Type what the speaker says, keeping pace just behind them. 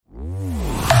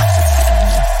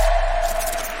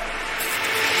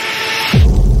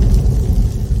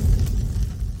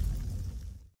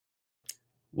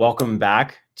Welcome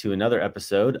back to another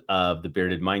episode of the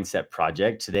Bearded Mindset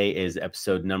Project. Today is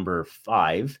episode number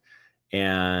 5,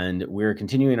 and we're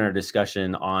continuing our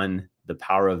discussion on the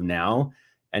power of now.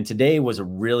 And today was a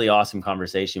really awesome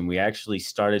conversation. We actually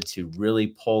started to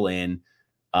really pull in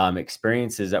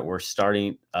experiences that were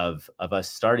starting of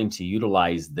us starting to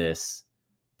utilize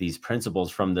these principles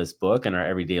from this book in our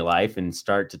everyday life, and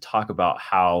start to talk about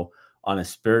how, on a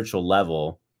spiritual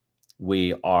level,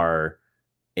 we are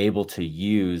able to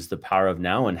use the power of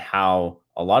now, and how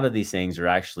a lot of these things are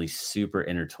actually super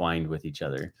intertwined with each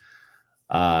other.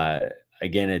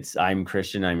 Again, I'm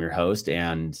Christian. I'm your host,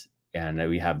 and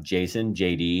we have Jason,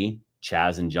 JD,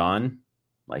 Chaz, and John,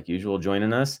 like usual,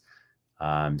 joining us.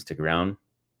 Stick around,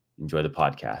 enjoy the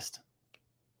podcast.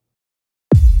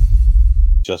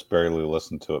 Just barely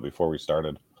listened to it before we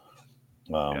started.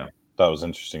 That was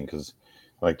interesting because,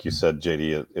 like you said,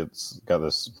 JD, it's got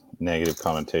this negative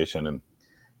connotation,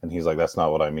 and he's like, that's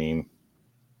not what I mean.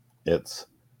 It's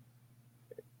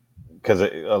because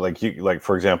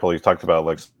for example, you talked about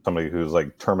like somebody who's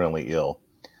like terminally ill.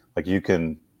 Like, you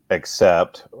can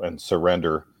accept and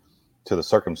surrender to the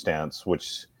circumstance,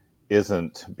 which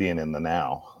isn't being in the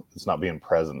now. It's not being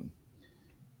present.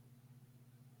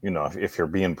 You know, if you're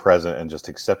being present and just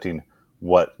accepting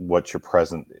what your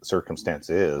present circumstance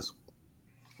is,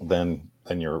 then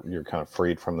you're kind of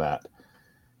freed from that.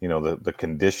 You know, the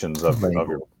conditions of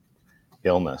your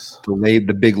illness,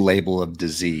 the big label of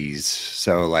disease.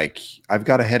 So, like, I've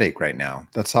got a headache right now.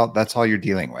 That's all you're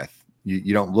dealing with.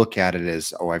 You don't look at it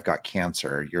as, oh, I've got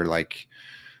cancer. You're like,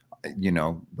 you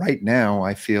know, right now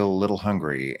I feel a little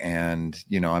hungry, and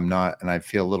you know, I'm not, and I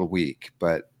feel a little weak.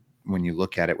 But when you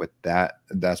look at it with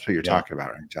that's what you're talking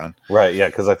about, right, John? Right. Yeah.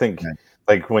 Because I think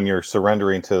like when you're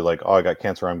surrendering to like, oh, I got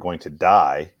cancer, I'm going to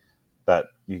die, that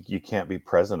you can't be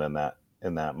present in that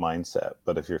mindset.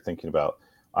 But if you're thinking about,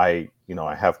 I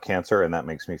have cancer and that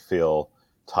makes me feel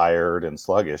tired and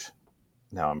sluggish,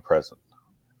 now I'm present.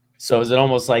 So is it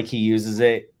almost like he uses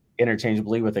it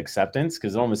interchangeably with acceptance?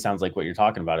 Because it almost sounds like what you're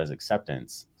talking about is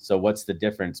acceptance. So what's the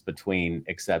difference between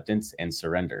acceptance and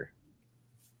surrender?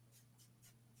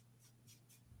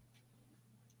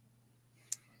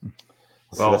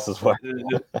 Well, this is what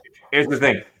here's the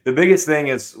thing. The biggest thing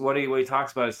is what he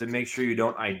talks about is to make sure you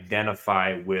don't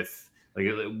identify with, like,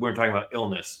 we're talking about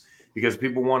illness, because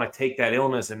people want to take that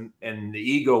illness and the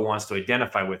ego wants to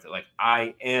identify with it. Like,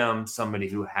 I am somebody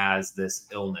who has this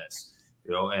illness,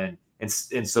 you know, and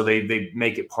so they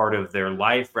make it part of their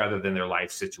life rather than their life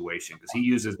situation, because he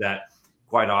uses that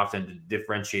quite often to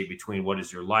differentiate between what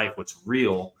is your life, what's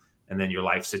real, and then your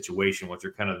life situation, which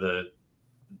are kind of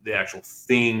the actual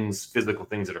things, physical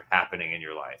things that are happening in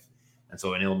your life. And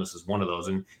so an illness is one of those.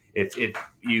 And if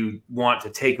you want to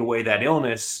take away that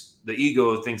illness, the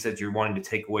ego thinks that you're wanting to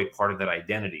take away part of that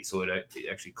identity. So it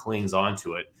actually clings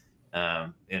onto it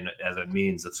and as a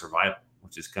means of survival,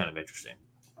 which is kind of interesting.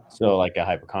 So like a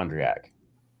hypochondriac,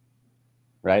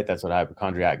 right? That's what a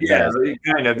hypochondriac does.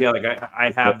 Kind of. Yeah, like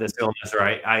I have this illness, or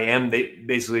I am.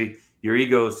 Basically, your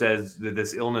ego says that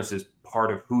this illness is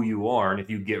part of who you are. And if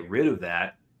you get rid of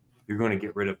that, you're going to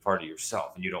get rid of part of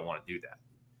yourself, and you don't want to do that.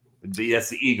 That's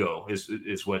the ego is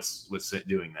what's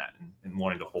doing that and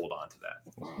wanting to hold on to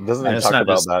that. Doesn't it talk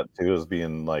about that too as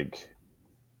being like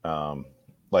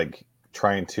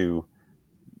trying to,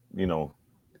 you know,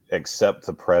 accept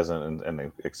the present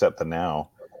and accept the now?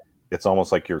 It's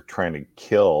almost like you're trying to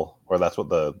kill, or that's what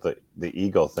the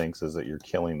ego thinks, is that you're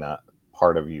killing that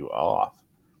part of you off.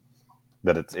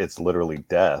 That it's literally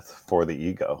death for the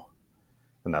ego,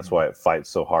 and that's why it fights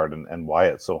so hard, and why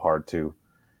it's so hard to,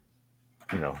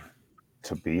 you know,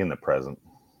 to be in the present.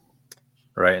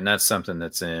 Right. And that's something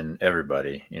that's in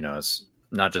everybody. You know, it's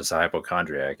not just a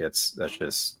hypochondriac. That's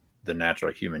just the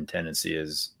natural human tendency,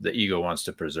 is the ego wants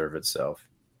to preserve itself.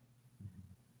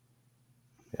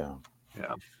 Yeah.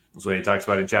 That's what he talks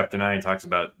about in chapter 9. He talks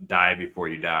about die before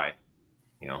you die,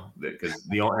 you know, because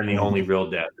the only real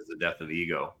death is the death of the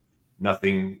ego.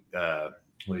 Nothing,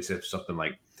 what he said, something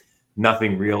like,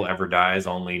 nothing real ever dies,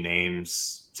 only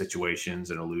names, situations,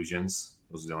 and illusions.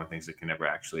 Those are the only things that can never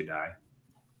actually die.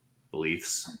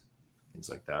 Beliefs, things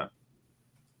like that.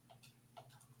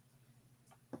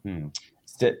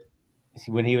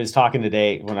 When he was talking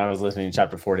today, when I was listening to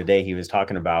chapter 4 today, he was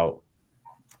talking about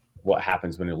what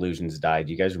happens when illusions die.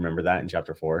 Do you guys remember that in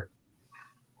chapter 4?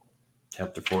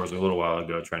 Chapter 4 was a little while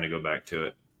ago, trying to go back to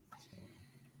it.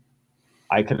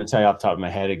 I couldn't tell you off the top of my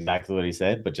head exactly what he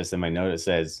said, but just in my note, it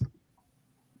says,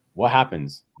 what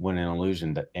happens when an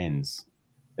illusion ends?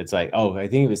 It's like, oh, I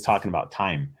think he was talking about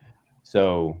time.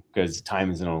 So, because time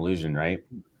is an illusion, right?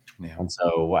 Yeah. And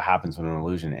so what happens when an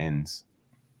illusion ends?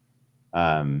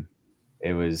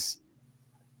 it was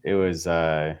it was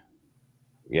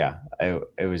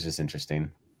just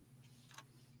interesting.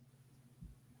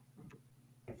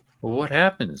 Well, what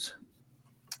happens?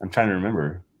 I'm trying to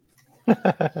remember.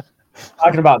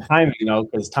 Talking about time,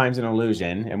 because time's an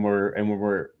illusion, and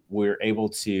we're able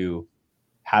to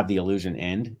have the illusion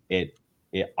end. It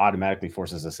automatically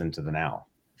forces us into the now,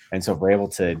 and so if we're able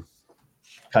to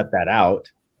cut that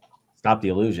out, stop the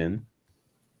illusion,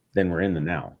 then we're in the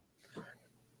now.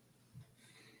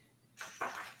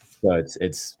 So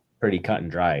it's pretty cut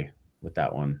and dry with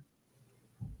that one.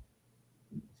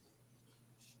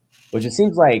 Which it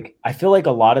seems like, I feel like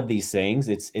a lot of these things,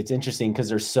 it's interesting because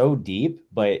they're so deep,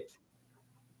 but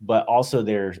also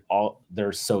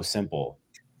they're so simple.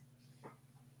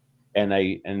 And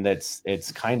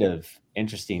it's kind of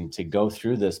interesting to go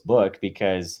through this book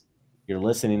because you're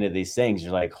listening to these things,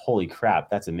 you're like, holy crap,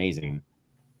 that's amazing.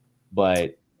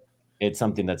 But it's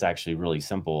something that's actually really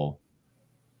simple,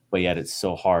 but yet it's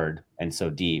so hard and so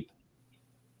deep.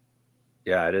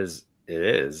 Yeah, it is.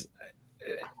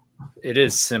 It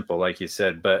is simple, like you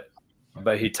said, but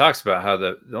he talks about how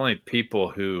the only people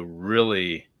who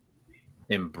really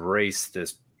embrace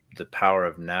the power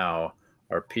of now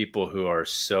are people who are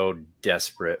so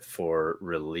desperate for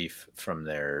relief from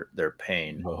their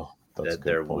pain that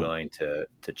they're willing to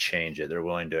change it. They're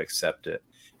willing to accept it.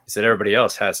 He said everybody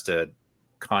else has to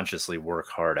consciously work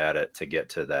hard at it to get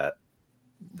to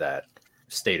that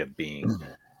state of being.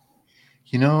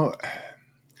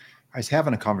 I was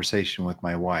having a conversation with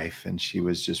my wife, and she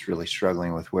was just really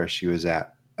struggling with where she was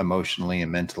at emotionally and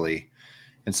mentally.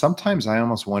 And sometimes I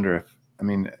almost wonder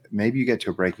maybe you get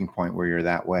to a breaking point where you're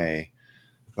that way,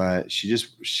 but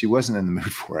she wasn't in the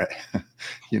mood for it.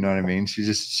 You know what I mean? She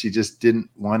just didn't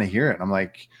want to hear it. I'm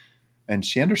like, and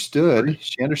she understood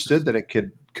that it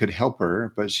could help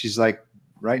her, but she's like,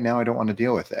 right now I don't want to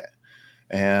deal with it.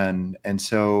 And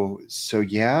so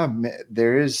yeah,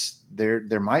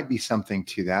 there might be something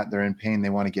to that. They're in pain, they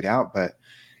want to get out, but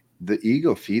the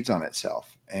ego feeds on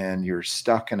itself, and you're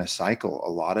stuck in a cycle a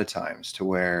lot of times to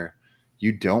where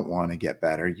you don't want to get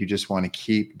better. You just want to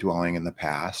keep dwelling in the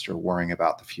past or worrying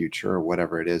about the future or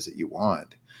whatever it is that you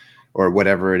want, or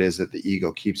whatever it is that the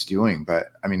ego keeps doing. But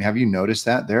have you noticed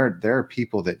that there are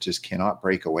people that just cannot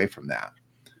break away from that?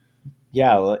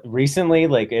 Yeah, recently,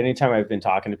 like anytime I've been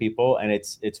talking to people, and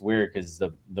it's weird because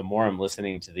the more I'm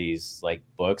listening to these like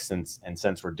books, and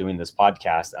since we're doing this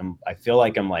podcast, I feel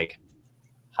like I'm like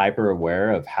hyper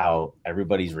aware of how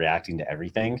everybody's reacting to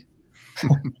everything.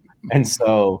 And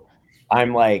so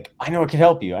I'm like, I know it could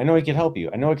help you. I know it could help you.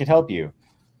 I know it could help you.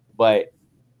 But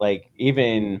like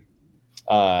even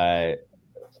I've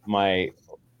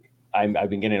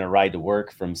been getting a ride to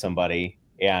work from somebody,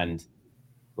 and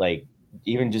like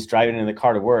even just driving in the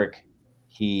car to work,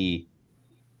 he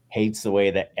hates the way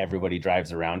that everybody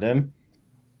drives around him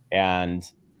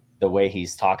and the way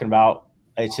he's talking about.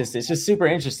 It's just super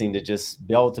interesting to just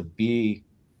be able to be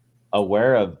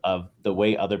aware of the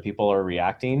way other people are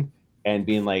reacting and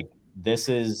being like, this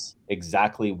is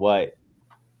exactly what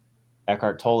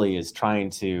Eckhart Tolle is trying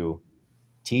to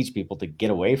teach people to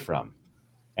get away from,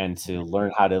 and to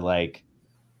learn how to like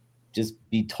just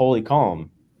be totally calm,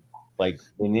 like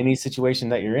in any situation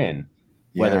that you're in,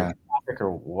 whether it's traffic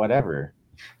or whatever.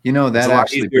 That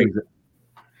actually brings up,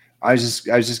 I was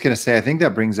just going to say, I think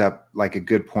that brings up like a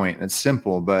good point. It's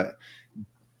simple, but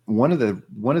one of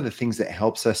the things that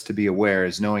helps us to be aware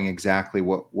is knowing exactly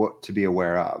what to be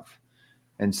aware of.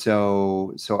 And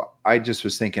so I just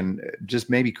was thinking, just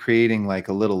maybe creating like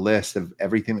a little list of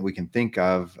everything that we can think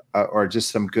of, or just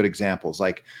some good examples,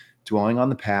 like dwelling on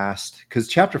the past, because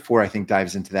chapter 4, I think,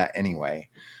 dives into that anyway.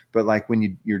 But like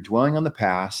when you're dwelling on the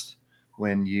past,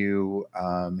 when you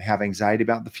have anxiety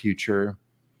about the future,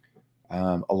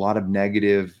 a lot of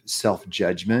negative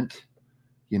self-judgment,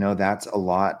 that's a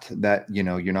lot that,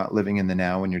 you're not living in the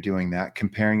now when you're doing that,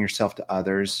 comparing yourself to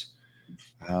others.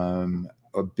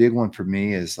 A big one for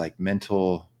me is like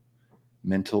mental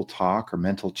talk or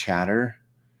mental chatter,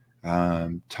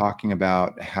 talking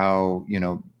about how,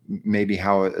 maybe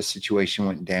how a situation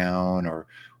went down, or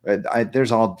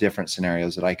there's all different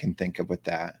scenarios that I can think of with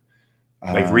that.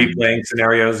 Like replaying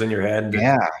scenarios in your head.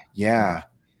 Yeah.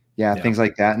 Things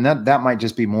like that. And that might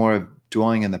just be more of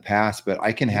dwelling in the past, but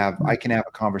I can have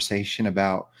a conversation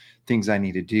about things I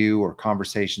need to do, or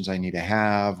conversations I need to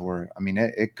have, or,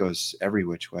 it goes every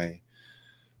which way.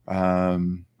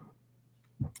 And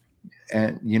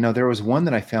there was one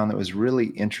that I found that was really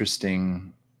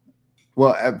interesting.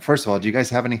 Well, first of all, do you guys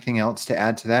have anything else to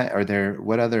add to that?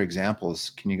 What other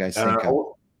examples can you guys think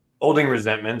of? Holding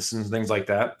resentments and things like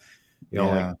that,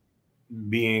 like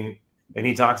being, and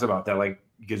he talks about that, like,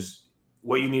 because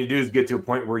what you need to do is get to a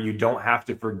point where you don't have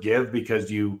to forgive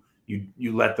because you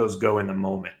let those go in the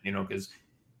moment, because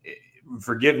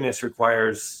forgiveness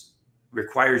requires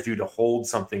you to hold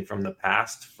something from the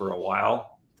past for a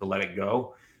while to let it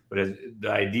go. But the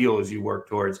ideal is you work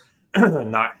towards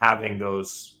not having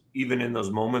those, even in those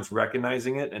moments,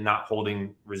 recognizing it and not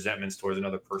holding resentments towards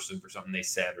another person for something they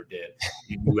said or did.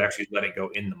 You actually let it go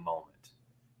in the moment,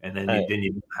 and then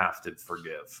you don't have to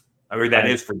forgive. That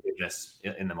is forgiveness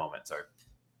in the moment. Sorry,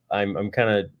 I'm kind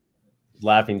of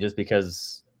laughing just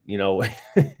because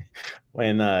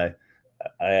when I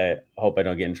hope I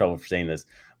don't get in trouble for saying this,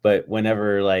 but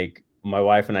whenever like my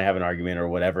wife and I have an argument or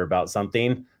whatever about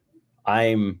something,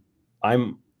 I'm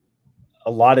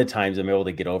a lot of times I'm able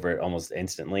to get over it almost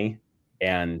instantly.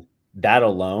 And that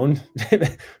alone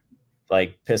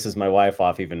like pisses my wife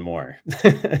off even more.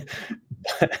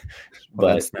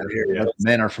 but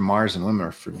men are from Mars and women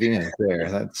are from Venus there.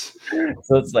 That's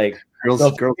so it's like girls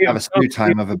have a stew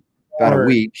time of about a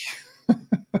week.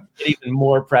 Get even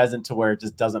more present to where it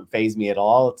just doesn't faze me at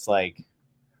all. It's like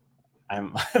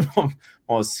I'm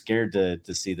almost scared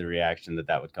to see the reaction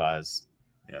that would cause.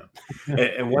 Yeah.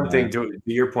 And one thing to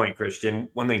your point, Christian,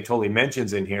 one thing totally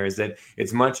mentions in here is that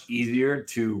it's much easier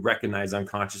to recognize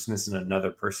unconsciousness in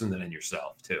another person than in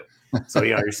yourself too. So,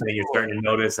 you're saying you're starting to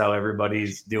notice how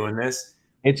everybody's doing this.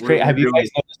 It's great. Have you guys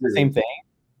noticed the same thing?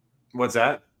 What's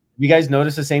that? You guys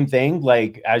notice the same thing?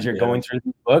 Like as you're going through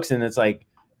these books and it's like,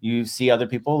 you see other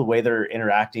people, the way they're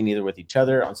interacting either with each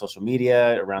other on social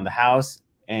media, around the house,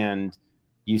 and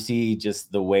you see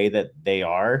just the way that they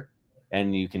are,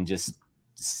 and you can just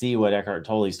see what Eckhart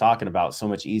Tolle's talking about so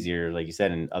much easier, like you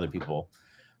said, in other people.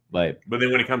 But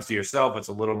then when it comes to yourself, it's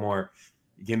a little more,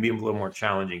 it can be a little more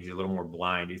challenging. You're a little more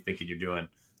blind. You're thinking you're doing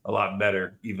a lot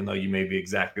better, even though you may be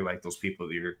exactly like those people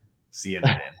that you're seeing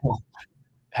it in.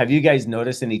 Have you guys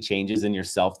noticed any changes in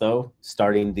yourself though,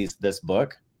 starting this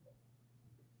book?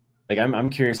 Like I'm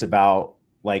curious about,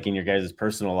 like, in your guys'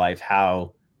 personal life,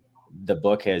 how the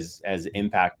book has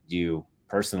impacted you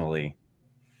personally.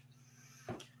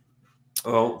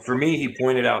 Well, for me, he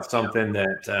pointed out something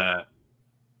that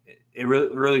it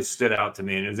really stood out to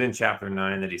me, and it was in chapter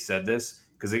 9 that he said this,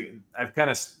 because I've kind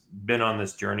of been on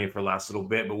this journey for the last little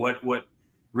bit. But what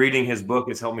reading his book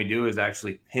has helped me do is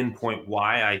actually pinpoint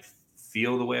why I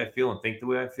feel the way I feel and think the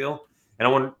way I feel.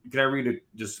 And can I read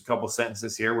just a couple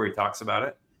sentences here where he talks about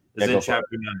it? It's in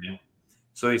chapter 9.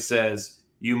 So he says,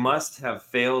 "You must have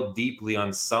failed deeply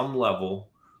on some level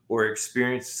or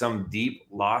experienced some deep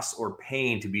loss or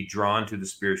pain to be drawn to the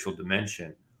spiritual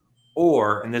dimension.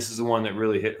 Or," and this is the one that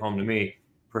really hit home to me,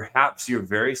 "perhaps your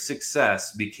very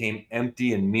success became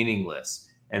empty and meaningless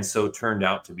and so turned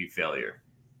out to be failure."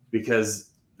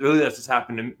 Because really that's what's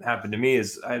happened to me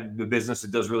is I have a business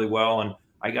that does really well. And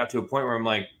I got to a point where I'm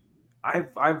like,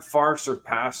 I've far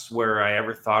surpassed where I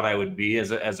ever thought I would be as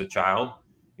a child.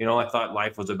 I thought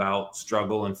life was about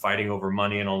struggle and fighting over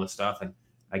money and all this stuff. And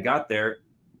I got there,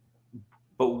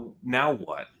 but now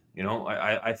what?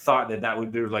 I thought that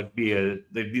would you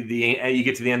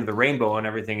get to the end of the rainbow and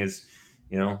everything is,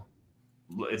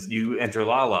 you enter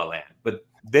La La Land. But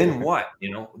then what?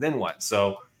 Then what?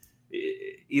 So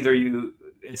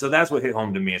so that's what hit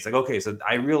home to me. It's like, okay, so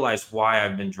I realized why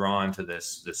I've been drawn to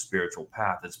this spiritual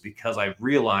path. It's because I've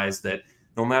realized that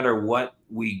no matter what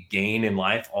we gain in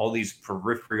life, all these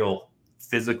peripheral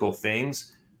physical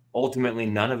things, ultimately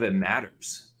none of it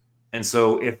matters. And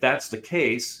so if that's the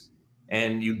case,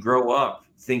 and you grow up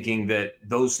thinking that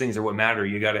those things are what matter,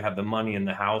 you got to have the money and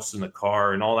the house and the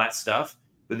car and all that stuff.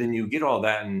 But then you get all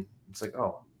that and it's like,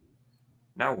 oh,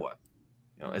 now what?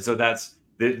 And so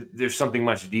there's something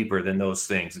much deeper than those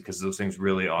things, because those things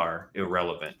really are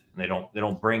irrelevant. And they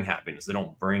don't bring happiness. They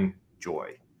don't bring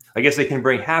joy. I guess they can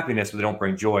bring happiness, but they don't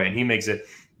bring joy. And he makes it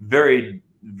very,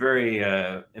 very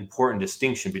important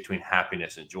distinction between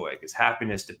happiness and joy, because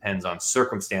happiness depends on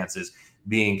circumstances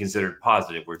being considered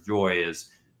positive, where joy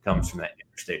comes from that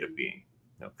inner state of being.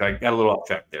 I got a little off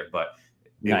track there, but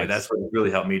anyway, That's what it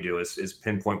really helped me do is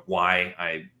pinpoint why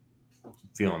I'm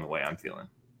feeling the way I'm feeling.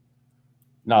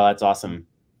 No, that's awesome.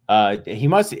 He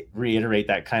must reiterate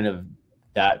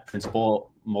that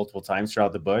principle multiple times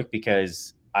throughout the book,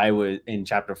 because I was in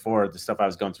chapter 4, the stuff I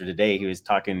was going through today, he was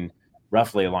talking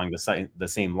roughly along the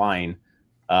same line.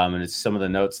 And it's some of the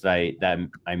notes that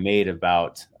I made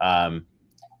about,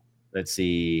 let's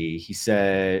see, he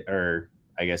said, or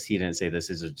I guess he didn't say this,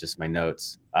 is just my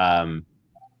notes.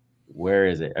 Where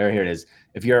is it? Oh, here it is.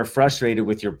 "If you're frustrated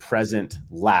with your present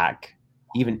lack,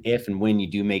 even if and when you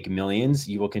do make millions,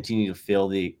 you will continue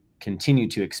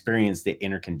to experience the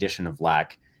inner condition of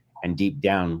lack, and deep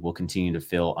down will continue to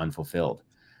feel unfulfilled."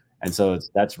 And so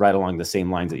that's right along the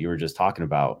same lines that you were just talking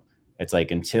about. It's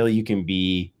like, until you can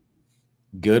be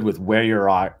good with where you're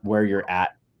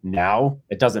at now,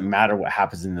 it doesn't matter what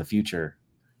happens in the future.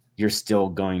 You're still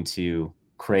going to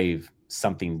crave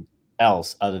something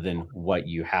else other than what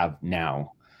you have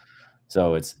now.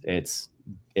 So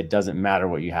it doesn't matter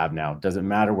what you have now. It doesn't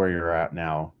matter where you're at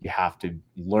now. You have to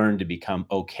learn to become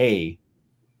okay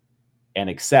and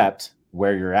accept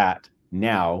where you're at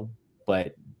now,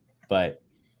 but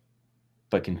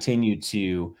continue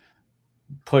to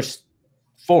push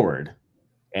forward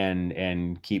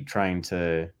and keep trying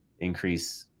to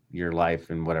increase your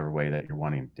life in whatever way that you're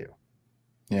wanting to do.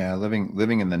 Yeah,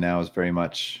 living in the now is very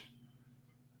much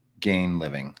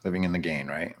living in the gain,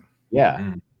 right? Yeah.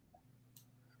 Mm-hmm.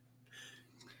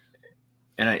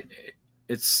 And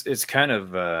it's kind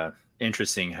of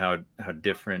interesting how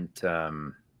different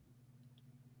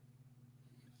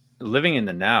living in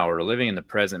the now or living in the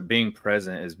present, being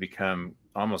present, has become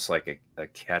almost like a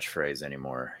catchphrase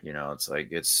anymore. You know, it's like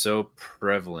it's so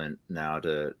prevalent now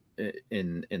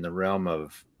in the realm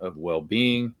of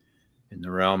well-being, in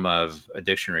the realm of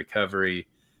addiction recovery.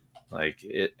 Like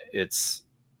it's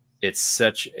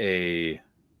such a,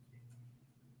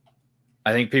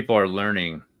 I think people are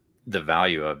learning the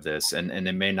value of this, and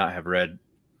they may not have read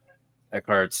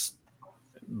Eckhart's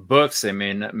books. They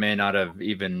may not have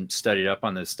even studied up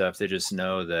on this stuff. They just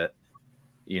know that,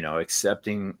 you know,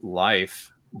 accepting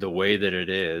life the way that it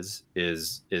is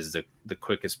the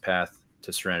quickest path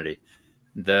to serenity.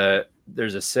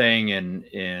 There's a saying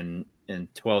in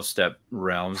 12-step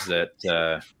realms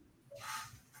that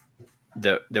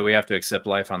we have to accept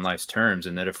life on life's terms,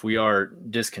 and that if we are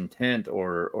discontent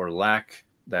or lack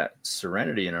that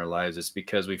serenity in our lives, it's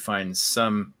because we find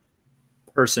some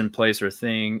person, place, or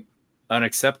thing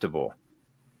unacceptable.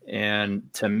 And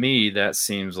to me, that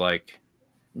seems like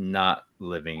not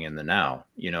living in the now.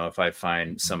 You know, if I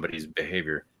find somebody's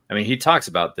behavior, I mean, he talks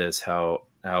about this, how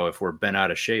if we're bent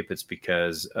out of shape, it's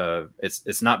because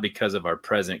it's not because of our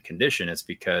present condition. It's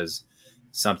because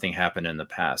something happened in the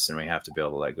past, and we have to be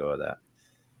able to let go of that.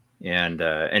 And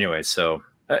anyway, so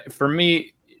for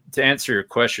me, to answer your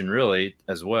question really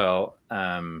as well,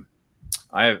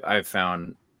 I've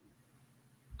found,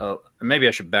 maybe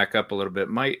I should back up a little bit.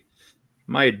 My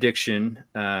addiction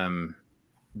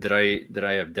that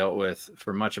I have dealt with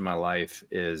for much of my life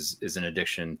is an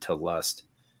addiction to lust,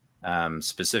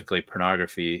 specifically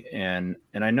pornography, and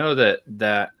I know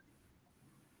that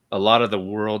a lot of the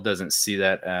world doesn't see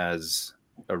that as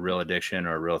a real addiction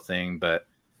or a real thing, but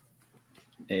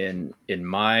in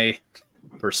my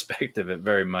perspective, it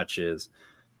very much is.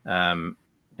 And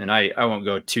I won't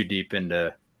go too deep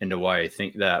into why I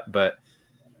think that,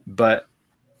 but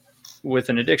with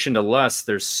an addiction to lust,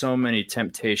 there's so many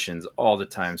temptations all the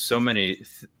time, so many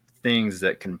things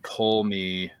that can pull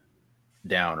me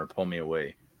down or pull me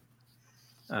away.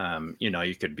 You know,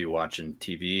 you could be watching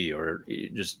TV or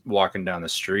just walking down the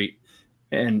street,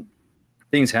 and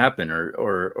things happen,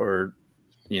 or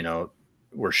you know,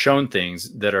 we're shown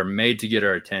things that are made to get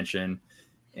our attention.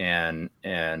 And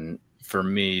for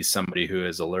me, somebody who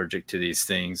is allergic to these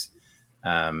things,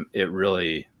 it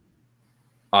really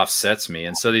offsets me.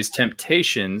 And so these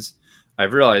temptations,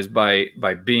 I've realized by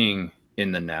being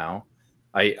in the now,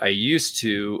 I used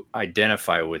to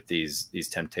identify with these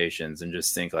temptations and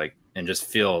just think like, and just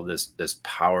feel this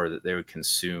power that they would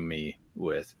consume me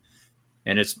with.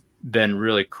 And it's been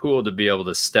really cool to be able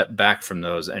to step back from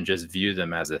those and just view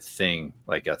them as a thing,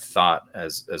 like a thought,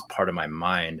 as part of my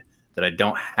mind that I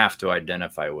don't have to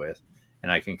identify with,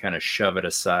 and I can kind of shove it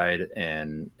aside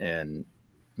and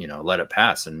you know, let it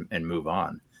pass and move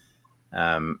on.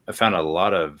 I found a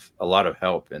lot of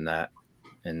help in that,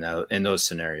 in those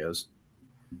scenarios.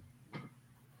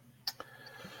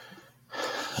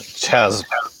 Chaz,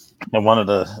 I wanted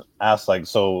to ask, like,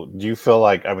 so do you feel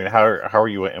like, I mean, how are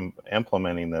you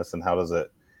implementing this, and how does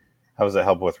it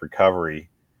help with recovery?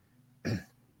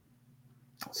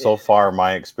 So far,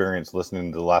 my experience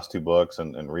listening to the last two books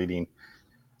and reading,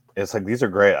 it's like, these are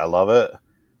great. I love it,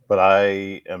 but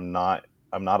I'm not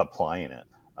applying it.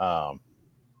 I've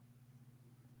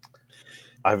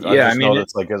just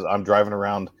noticed, like, as I'm driving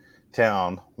around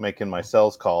town making my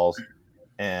sales calls,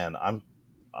 and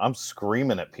I'm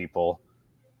screaming at people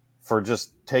for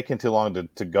just taking too long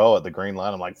to go at the green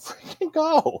light. I'm like, freaking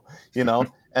go, you know?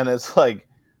 And it's like,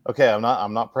 okay, I'm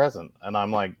not present. And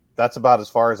I'm like, that's about as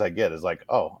far as I get, is like,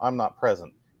 oh, I'm not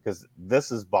present, because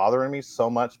this is bothering me so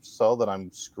much so that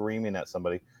I'm screaming at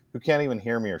somebody who can't even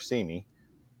hear me or see me,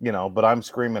 you know, but I'm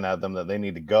screaming at them that they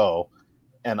need to go.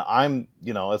 And I'm,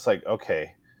 you know, it's like,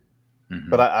 okay,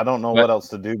 But I don't know what else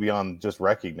to do beyond just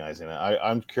recognizing it.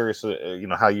 I'm curious,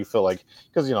 how you feel like,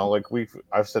 because, like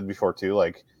I've said before too,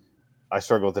 like I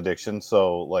struggle with addiction.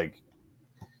 So like,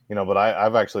 but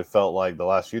I've actually felt like the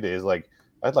last few days, like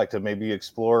I'd like to maybe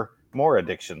explore more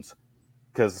addictions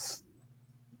because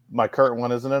my current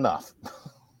one isn't enough.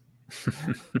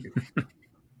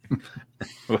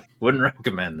 Wouldn't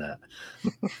recommend that.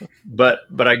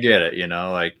 But I get it,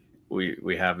 like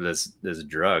we have this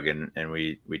drug and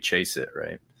we chase it,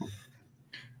 right?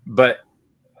 But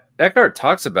Eckhart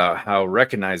talks about how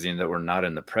recognizing that we're not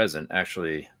in the present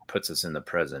actually puts us in the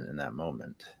present in that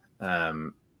moment.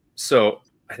 So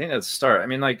I think that's a start. I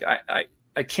mean, like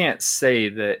I can't say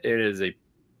that it is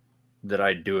that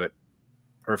I do it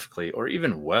perfectly or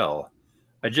even well.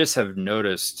 I just have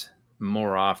noticed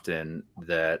more often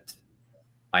that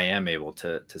I am able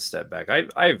to step back.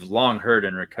 I've long heard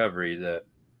in recovery that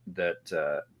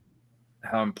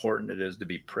how important it is to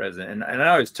be present, and I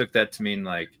always took that to mean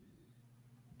like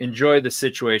enjoy the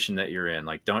situation that you're in.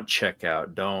 Like don't check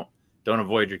out, don't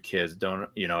avoid your kids. Don't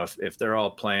if they're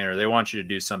all playing or they want you to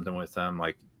do something with them,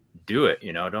 like do it.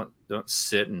 Don't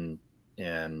sit and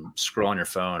scroll on your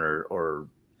phone or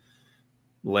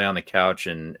lay on the couch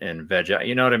and veg out.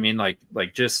 You know what I mean? Like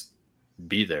just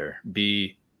be there,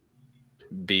 be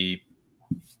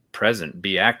present,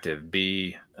 be active,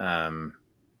 be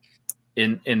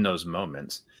in those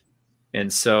moments.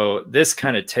 And so this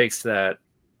kind of takes that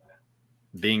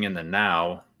being in the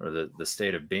now, or the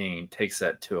state of being, takes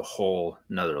that to a whole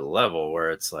another level where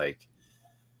it's like,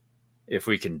 if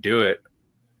we can do it,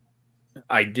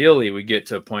 ideally we get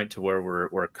to a point to where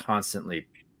we're constantly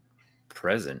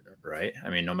present, right? I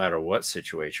mean, no matter what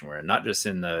situation we're in, not just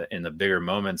in the bigger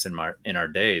moments in our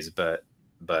days, but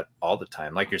all the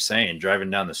time. Like you're saying, driving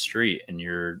down the street and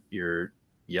you're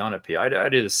yelling at people. I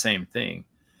do the same thing.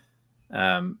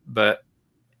 But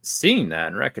seeing that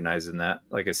and recognizing that,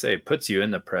 like I say, puts you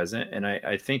in the present. And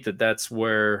I think that that's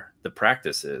where the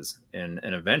practice is. And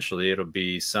eventually it'll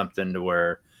be something to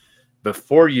where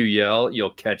before you yell, you'll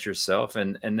catch yourself.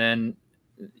 And then,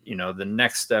 the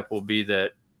next step will be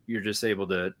that you're just able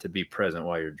to be present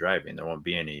while you're driving. There won't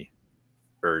be any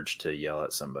urge to yell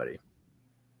at somebody.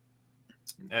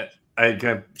 I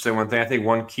can say one thing. I think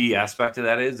one key aspect of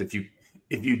that is if you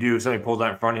do, somebody pulls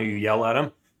out in front of you, you yell at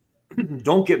them,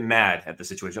 don't get mad at the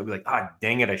situation. I'll be like,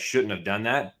 dang it, I shouldn't have done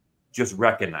that. Just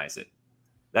recognize it.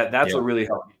 That's what really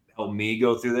helped me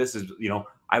go through this is,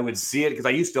 I would see it because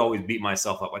I used to always beat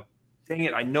myself up like, dang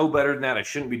it, I know better than that. I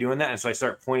shouldn't be doing that. And so I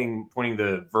start pointing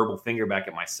the verbal finger back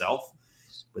at myself.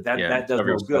 But that does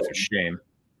no good. Shame.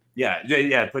 Yeah.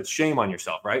 It puts shame on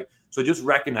yourself, right? So just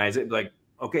recognize it, like,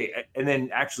 okay, and then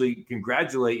actually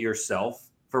congratulate yourself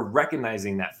for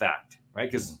recognizing that fact,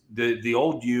 right? Because the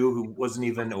old you who wasn't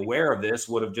even aware of this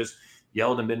would have just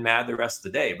yelled and been mad the rest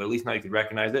of the day. But at least now you could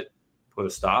recognize it, put a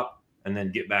stop, and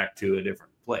then get back to a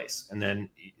different place. And then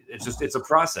it's a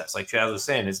process. Like Chaz was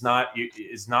saying, it's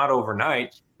not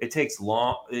overnight. It takes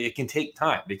long. It can take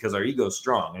time because our ego is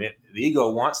strong, and the ego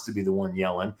wants to be the one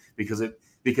yelling because the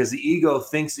ego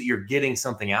thinks that you're getting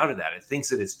something out of that. It thinks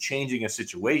that it's changing a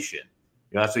situation.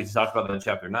 That's what he talked about in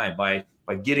chapter 9. By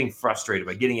getting frustrated,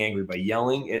 by getting angry, by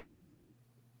yelling, it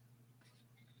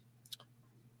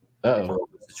for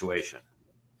the situation.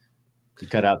 You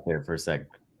cut out there for a second.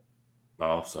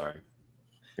 Oh, sorry.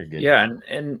 You're good. Yeah,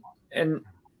 and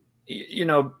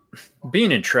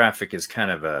being in traffic is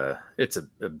kind of it's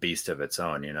a beast of its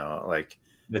own. Like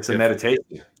it's a meditation.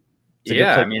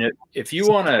 I mean, if you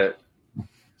want to.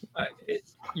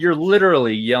 You're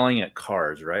literally yelling at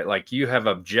cars, right? Like you have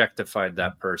objectified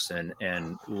that person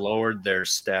and lowered their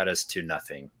status to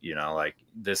nothing. Like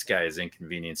this guy is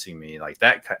inconveniencing me, like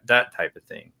that type of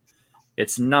thing.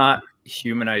 It's not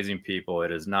humanizing people.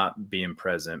 It is not being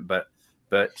present. But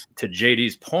to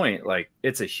JD's point, like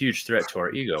it's a huge threat to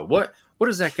our ego. What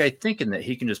is that guy thinking that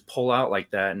he can just pull out like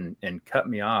that and cut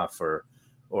me off?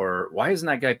 Or why isn't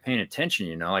that guy paying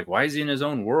attention? Like why is he in his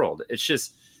own world? It's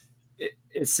just.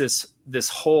 It's this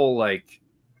whole like,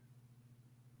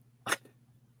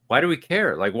 why do we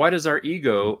care? Like, why does our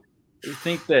ego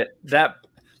think that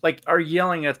like our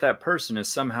yelling at that person is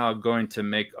somehow going to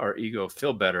make our ego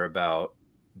feel better about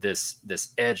this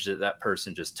edge that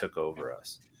person just took over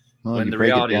us? Well, when the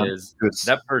reality is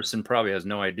that person probably has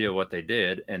no idea what they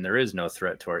did, and there is no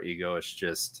threat to our ego. It's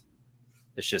just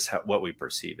what we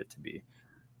perceive it to be.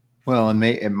 Well, and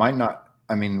it might not.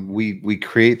 I mean, we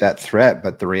create that threat,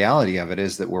 but the reality of it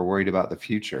is that we're worried about the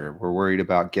future. We're worried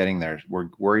about getting there. We're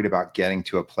worried about getting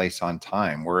to a place on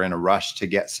time. We're in a rush to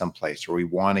get someplace, or we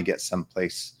want to get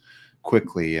someplace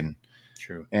quickly. And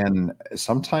true. And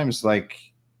sometimes, like,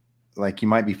 like you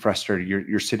might be frustrated.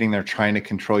 You're sitting there trying to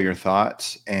control your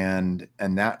thoughts, and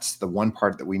that's the one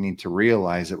part that we need to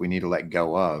realize that we need to let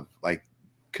go of, like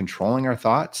controlling our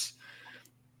thoughts.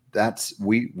 That's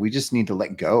we just need to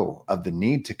let go of the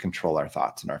need to control our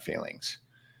thoughts and our feelings,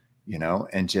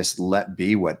 and just let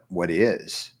be what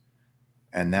is.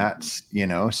 And that's,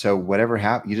 so whatever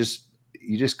happens,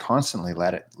 you just constantly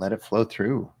let it flow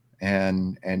through,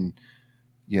 and and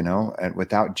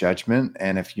without judgment.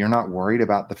 And if you're not worried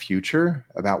about the future,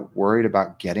 worried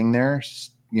about getting there,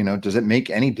 does it make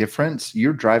any difference?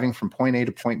 You're driving from point A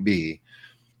to point B.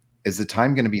 Is the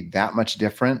time going to be that much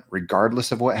different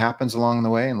regardless of what happens along the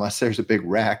way? Unless there's a big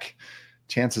wreck,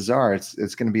 chances are it's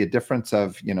going to be a difference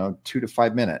of, 2 to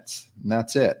 5 minutes, and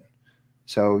that's it.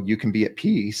 So you can be at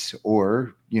peace,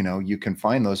 or, you can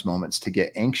find those moments to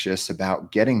get anxious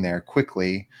about getting there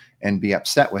quickly and be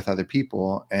upset with other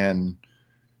people and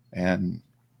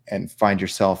find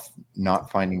yourself not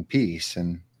finding peace.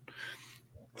 And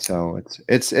so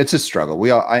it's a struggle.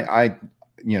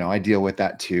 I deal with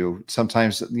that too.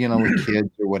 Sometimes, with kids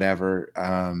or whatever,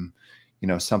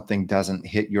 something doesn't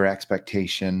hit your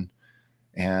expectation.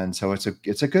 And so it's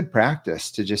a good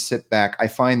practice to just sit back. I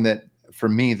find that for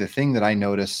me, the thing that I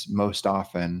notice most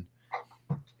often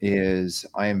is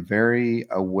I am very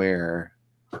aware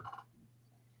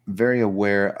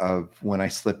of when I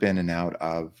slip in and out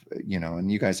of,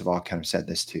 and you guys have all kind of said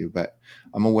this too, but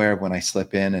I'm aware of when I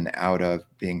slip in and out of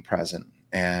being present.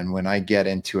 And when I get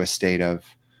into a state of,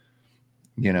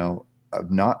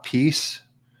 of not peace,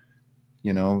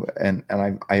 and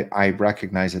I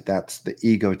recognize that that's the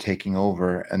ego taking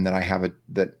over, and that I have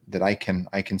that I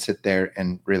can sit there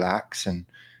and relax and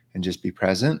just be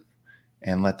present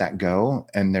and let that go.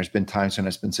 And there's been times when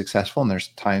it's been successful, and there's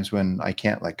times when I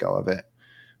can't let go of it.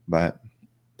 But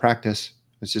practice,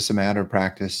 it's just a matter of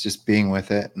practice, just being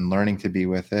with it and learning to be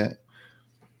with it.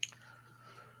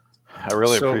 I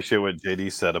really appreciate what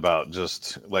JD said about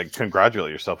just like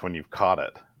congratulate yourself when you've caught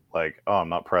it. Like, oh, I'm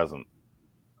not present.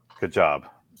 Good job.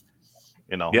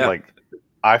 Like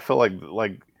I feel like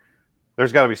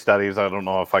there's got to be studies. I don't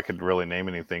know if I could really name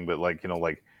anything, but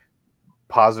like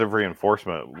positive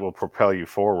reinforcement will propel you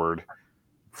forward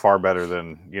far better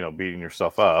than, beating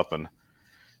yourself up. And,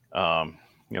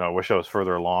 I wish I was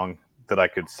further along that I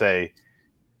could say,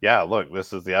 yeah, look,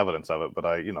 this is the evidence of it. But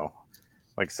I,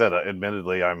 like I said,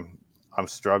 admittedly, I'm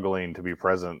struggling to be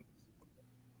present,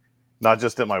 not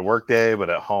just at my work day, but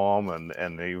at home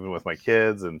and even with my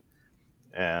kids.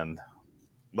 And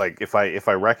like, if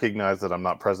I recognize that I'm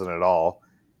not present at all,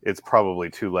 it's probably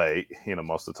too late,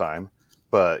 most of the time.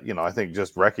 But, I think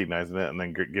just recognizing it and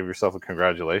then give yourself a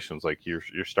congratulations. Like you're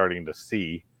starting to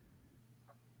see.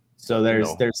 So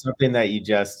there's something that you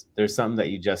just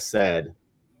said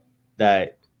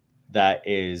that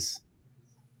is,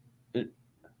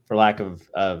 for lack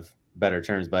of better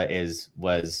terms, but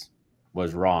was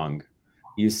wrong.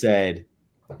 You said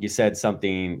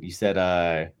something,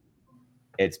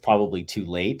 it's probably too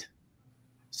late.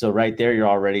 So right there, you're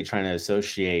already trying to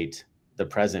associate the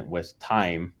present with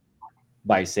time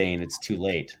by saying it's too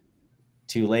late.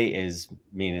 Too late is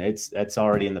meaning it's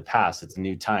already in the past. It's a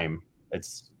new time.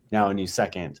 It's now a new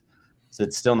second. So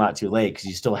it's still not too late because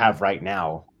you still have right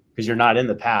now, because you're not in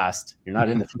the past. You're not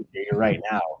in the future. You're right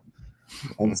now.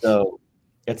 And so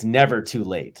it's never too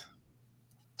late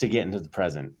to get into the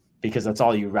present, because that's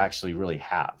all you actually really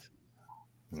have.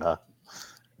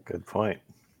 Good point.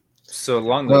 So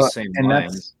along those same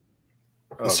lines.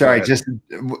 Sorry, just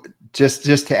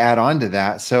to add on to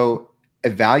that. So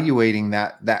evaluating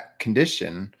that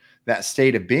condition, that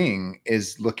state of being,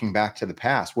 is looking back to the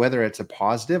past, whether it's a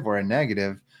positive or a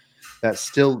negative. That's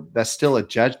still a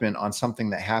judgment on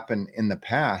something that happened in the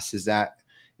past. Is that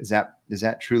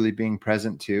truly being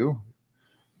present too?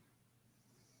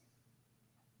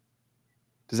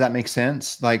 Does that make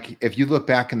sense? Like if you look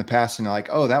back in the past and you're like,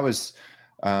 oh, that was,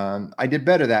 I did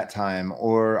better that time,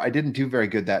 or I didn't do very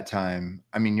good that time.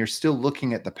 I mean, you're still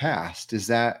looking at the past. Is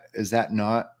that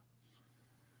not?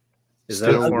 Is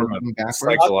that a form of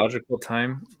psychological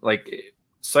time? Like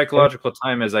psychological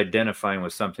time is identifying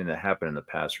with something that happened in the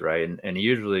past, right? And it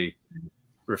usually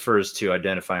refers to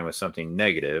identifying with something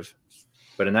negative.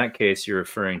 But in that case, you're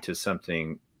referring to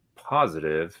something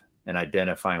positive and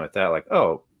identifying with that, like,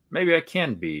 oh, maybe I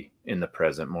can be in the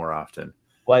present more often.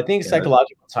 Well, I think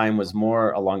psychological time was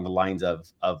more along the lines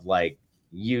of like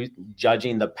you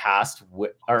judging the past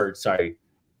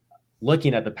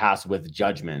looking at the past with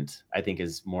judgment, I think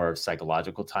is more of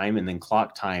psychological time. And then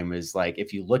clock time is like,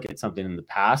 if you look at something in the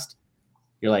past,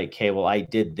 you're like, okay, well, I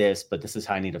did this, but this is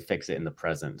how I need to fix it in the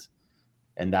present.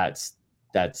 And that's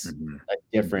a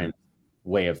different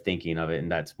way of thinking of it.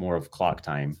 And that's more of clock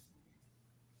time.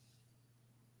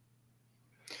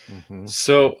 Mm-hmm.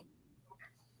 So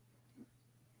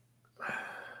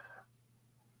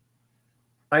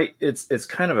it's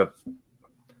kind of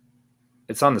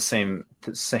it's on the same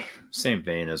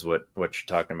vein as what you're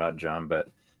talking about, John, but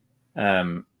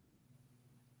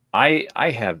I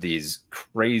have these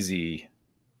crazy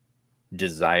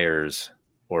desires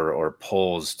or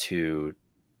pulls to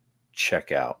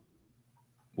check out,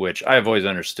 which I've always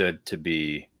understood to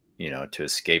be, to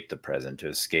escape the present, to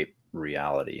escape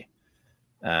reality.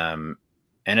 And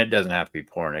it doesn't have to be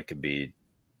porn. It could be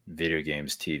video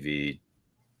games, TV,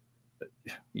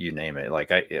 you name it.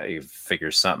 Like I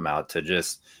figure something out to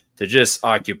just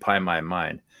occupy my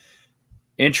mind.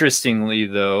 Interestingly,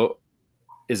 though,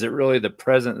 is it really the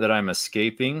present that I'm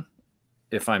escaping?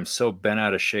 If I'm so bent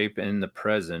out of shape in the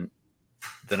present,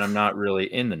 then I'm not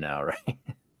really in the now, right?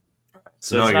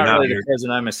 So no, it's not really the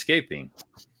present I'm escaping.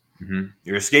 Mm-hmm.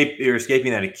 You're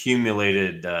escaping that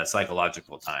accumulated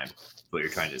psychological time. What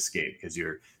you're trying to escape, because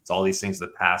it's all these things of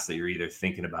the past that you're either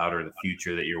thinking about or the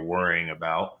future that you're worrying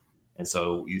about. And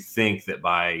so you think that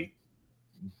by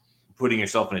putting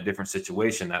yourself in a different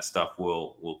situation, that stuff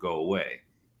will go away.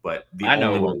 But I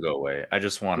know it won't go away. I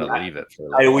just want to leave it for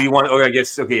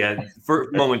for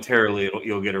momentarily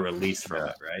you'll get a release from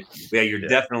it, right? But yeah, you're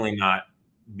definitely not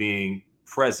being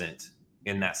present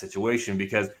in that situation,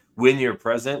 because when you're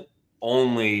present,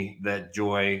 only that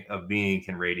joy of being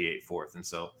can radiate forth. And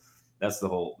so that's the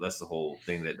whole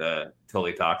thing that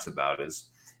Tully talks about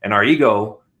and our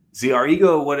ego. See, our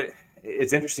ego,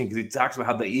 it's interesting because he talks about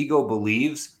how the ego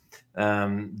believes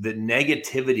that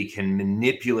negativity can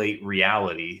manipulate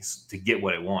realities to get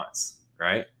what it wants,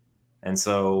 right? And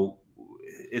so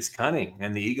it's cunning,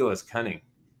 and the ego is cunning.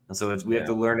 And so we have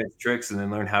to learn its tricks and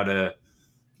then learn how to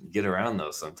get around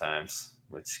those sometimes,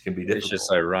 which can be difficult. It's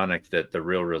just ironic that the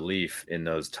real relief in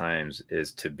those times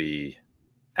is to be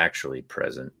actually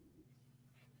present.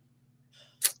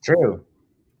 True.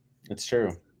 It's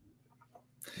true.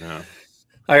 Yeah.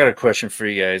 I got a question for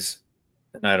you guys.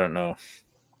 And I don't know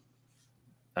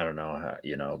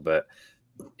how, but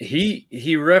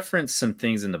he referenced some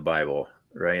things in the Bible,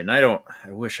 right? And I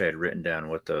wish I had written down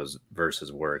what those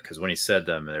verses were, because when he said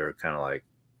them, they were kind of like,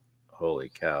 holy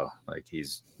cow, like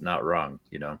he's not wrong,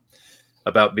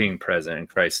 about being present and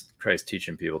Christ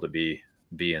teaching people to be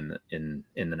in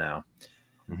the now.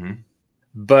 Mm-hmm.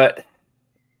 But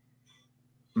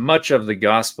much of the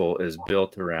gospel is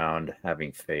built around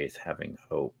having faith, having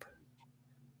hope.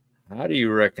 How do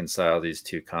you reconcile these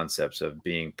two concepts of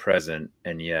being present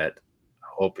and yet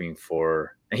hoping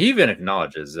for? And he even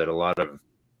acknowledges that a lot of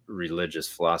religious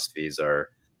philosophies are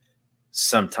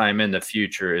sometime in the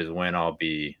future is when I'll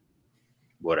be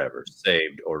whatever,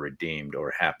 saved or redeemed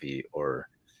or happy, or,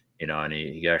 and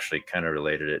he actually kind of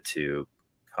related it to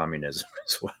communism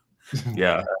as well.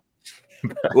 Yeah.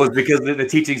 Well, it's because the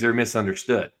teachings are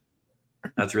misunderstood.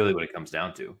 That's really what it comes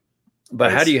down to.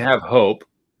 But how do you have hope,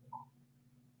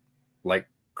 like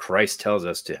Christ tells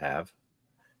us to have,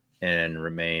 and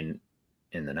remain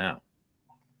in the now?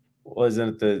 Well,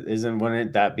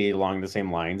 wouldn't that be along the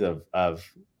same lines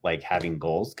of like having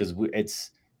goals? Because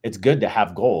it's good to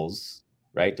have goals,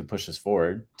 right, to push us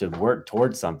forward, to work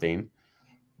towards something,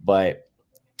 but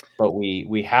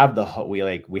we have the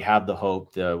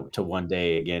hope to one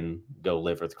day again go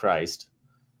live with Christ,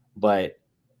 but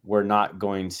we're not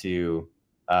going to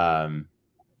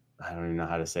I don't even know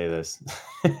how to say this.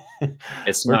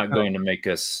 It's not going to make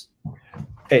us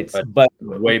but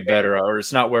way better, or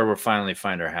it's not where we'll finally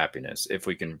find our happiness if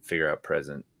we can figure out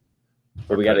present.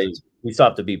 But we still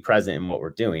have to be present in what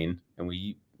we're doing, and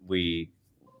we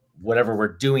whatever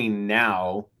we're doing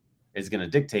now is going to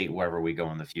dictate wherever we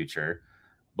go in the future.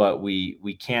 But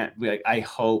we can't. I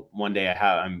hope one day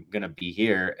I'm going to be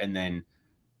here,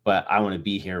 but I want to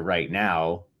be here right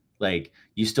now. Like,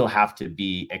 you still have to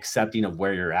be accepting of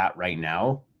where you're at right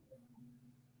now,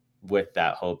 with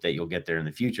that hope that you'll get there in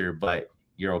the future. But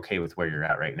you're okay with where you're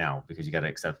at right now, because you got to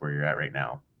accept where you're at right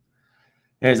now.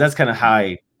 Anyways, that's kind of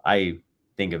how I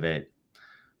think of it.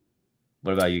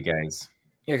 What about you guys?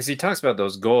 Yeah, because he talks about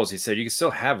those goals. He said you can still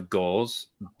have goals,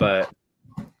 but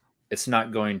it's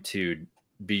not going to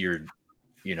be your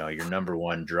number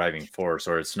one driving force,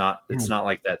 or it's not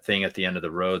like that thing at the end of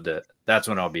the road that's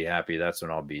when I'll be happy, that's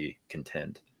when I'll be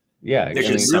content. Yeah,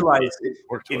 because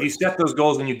if you set those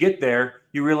goals and you get there,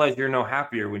 you realize you're no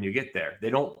happier when you get there.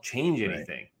 They don't change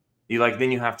anything. Right.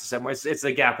 Then you have to set. It's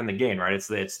a gap in the gain, right? It's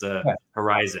the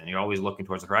horizon. You're always looking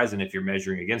towards the horizon. If you're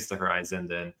measuring against the horizon,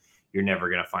 then you're never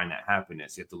going to find that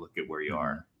happiness. You have to look at where you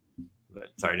are. But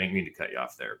sorry, I didn't mean to cut you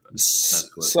off there. But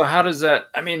so how does that?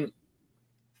 I mean,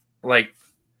 like,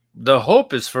 the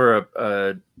hope is for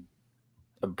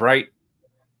a bright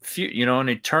an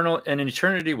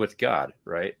eternity with God,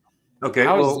 right? Okay.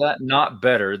 How is that not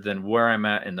better than where I'm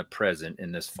at in the present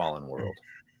in this fallen world?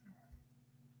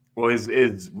 Well,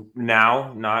 is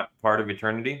now not part of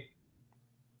eternity?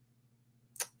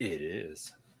 It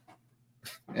is.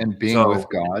 And being with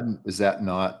God, is that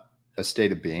not a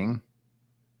state of being?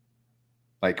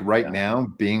 Like right now,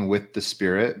 being with the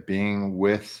Spirit, being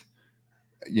with,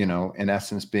 in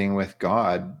essence, being with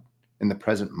God in the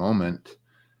present moment.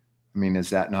 I mean, is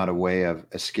that not a way of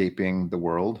escaping the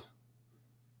world?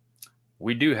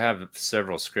 We do have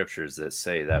several scriptures that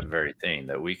say that very thing,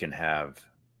 that we can have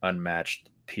unmatched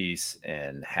peace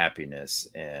and happiness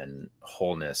and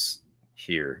wholeness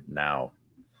here now.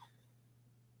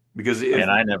 And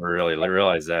I never really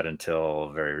realized that until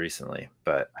very recently,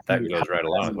 but that goes right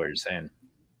along with what you're saying.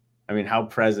 I mean,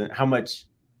 how much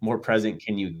more present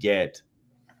can you get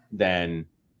than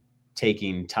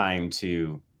taking time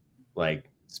to like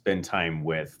spend time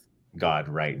with God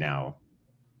right now?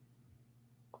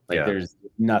 Like there's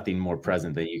nothing more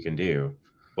present that you can do.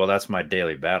 Well, that's my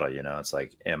daily battle. It's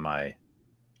like,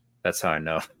 that's how I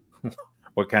know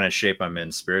what kind of shape I'm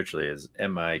in spiritually is,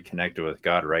 am I connected with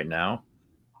God right now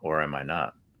or am I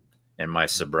not? And my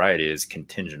sobriety is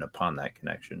contingent upon that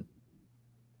connection.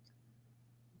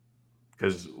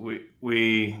 Because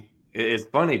it's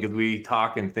funny because we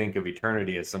talk and think of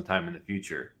eternity as sometime in the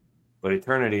future, but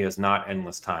eternity is not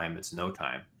endless time. It's no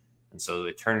time. And so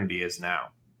eternity is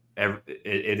now.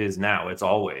 It is now. It's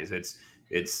always.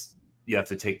 It's you have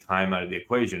to take time out of the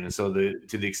equation. And so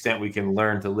to the extent we can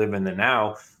learn to live in the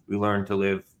now, we learn to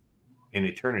live in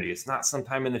eternity. It's not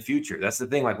sometime in the future. That's the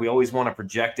thing. Like we always want to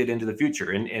project it into the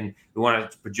future, and we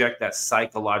want to project that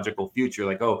psychological future.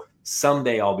 Like, oh,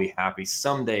 someday I'll be happy.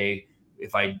 Someday,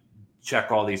 if I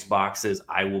check all these boxes,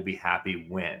 I will be happy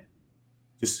when.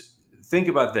 Just think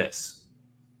about this.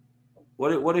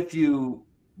 What if you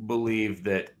believe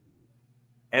that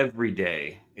every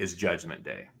day is Judgment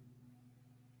Day?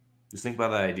 Just think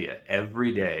about that idea.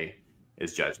 Every day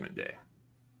is Judgment Day.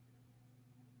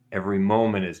 Every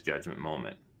moment is Judgment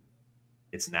Moment.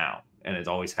 It's now, and it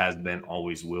always has been,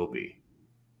 always will be.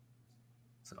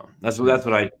 So that's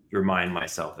what I remind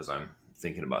myself as I'm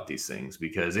thinking about these things,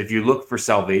 because if you look for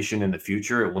salvation in the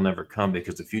future, it will never come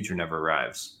because the future never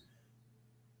arrives.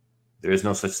 There is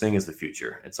no such thing as the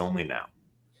future. It's only now.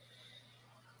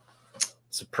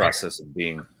 It's a process of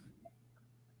being.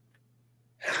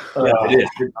 It is.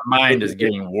 My mind is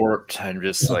getting warped. I'm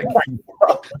just like,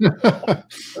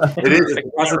 it is a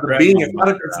process of being.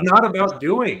 It's not about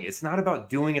doing. It's not about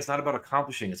doing. It's not about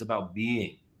accomplishing. It's about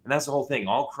being. And that's the whole thing.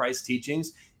 All Christ's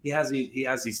teachings, he has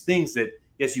these things that,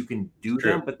 yes, you can do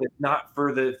them, but they're not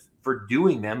for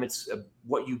doing them. It's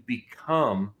what you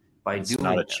become by doing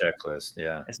them. It's not a checklist.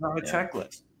 Yeah. It's not a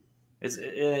checklist.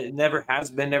 It never has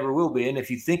been, never will be. And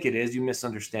if you think it is, you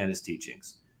misunderstand his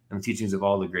teachings and the teachings of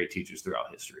all the great teachers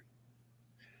throughout history.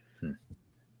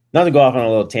 Not to go off on a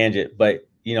little tangent, but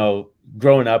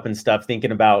growing up and stuff,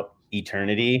 thinking about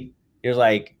eternity, you're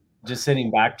like just sitting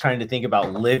back trying to think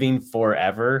about living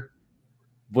forever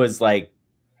was like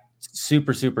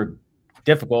super, super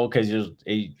difficult because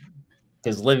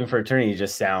living for eternity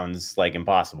just sounds like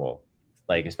impossible,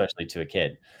 like especially to a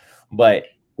kid. But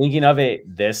thinking of it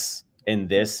in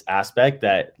this aspect,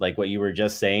 that like what you were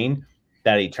just saying,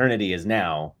 that eternity is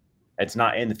now, it's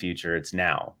not in the future, it's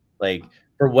now. Like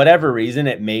for whatever reason,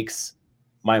 it makes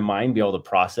my mind be able to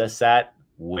process that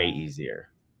way easier.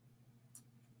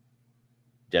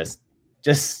 Just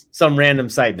some random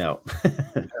side note.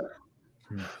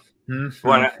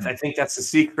 Well, I think that's the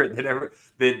secret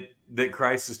that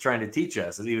Christ is trying to teach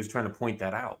us. He was trying to point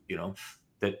that out,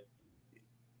 that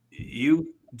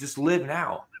you just live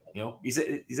now. He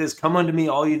says, "Come unto me,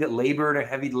 all you that labor and are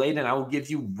heavy laden, and I will give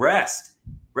you rest."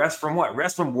 Rest from what?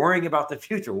 Rest from worrying about the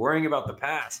future, worrying about the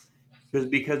past.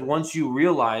 Because once you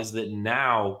realize that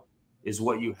now is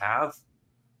what you have,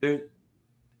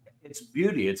 it's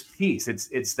beauty, it's peace,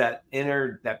 it's that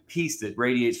peace that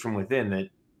radiates from within, that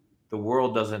the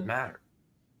world doesn't matter.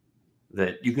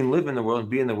 That you can live in the world and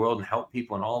be in the world and help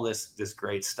people and all this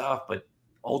great stuff, but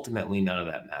ultimately none of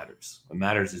that matters. What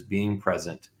matters is being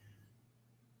present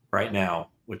right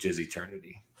now, which is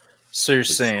eternity. So you're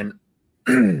saying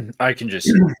I can just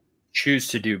choose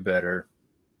to do better,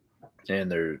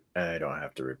 and I don't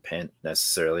have to repent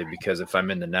necessarily, because if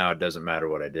I'm in the now, it doesn't matter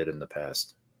what I did in the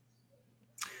past.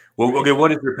 Well, okay,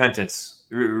 what is repentance?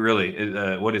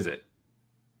 Really, what is it?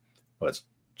 Well, it's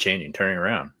changing, turning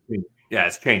around. Yeah,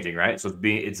 it's changing, right? So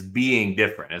it's being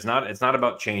different. It's not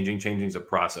about changing. Changing is a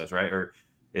process, right? Or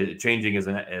changing is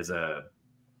a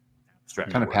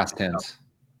kind of past tense.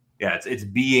 Yeah, it's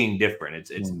being different.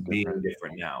 It's being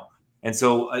different now. And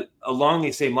so along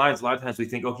these same lines, a lot of times we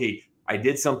think, okay, I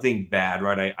did something bad,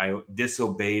 right? I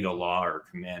disobeyed a law or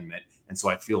commandment. And so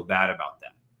I feel bad about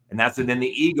that. And that's when then the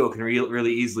ego can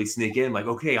really easily sneak in, like,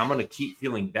 okay, I'm going to keep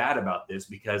feeling bad about this,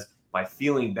 because by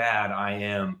feeling bad, I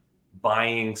am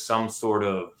buying some sort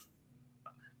of,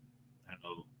 I don't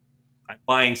know, I'm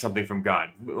buying something from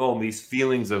God. Oh, these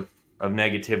feelings of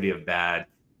negativity, of bad,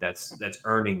 that's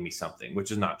earning me something,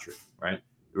 which is not true, right?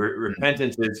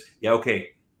 Repentance is, yeah,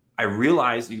 okay, I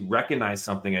realize, you recognize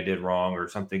something I did wrong, or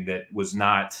something that was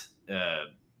not,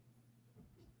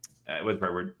 what's the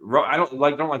right word? I don't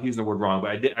like using the word wrong,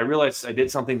 but I realized I did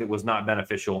something that was not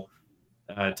beneficial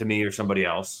to me or somebody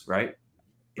else, right?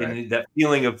 And that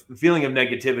feeling of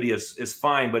negativity is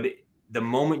fine, but the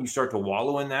moment you start to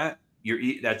wallow in that,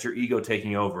 that's your ego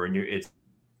taking over, and it's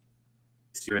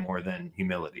more than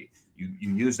humility.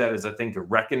 You use that as a thing to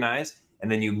recognize,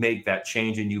 and then you make that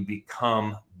change, and you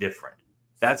become different.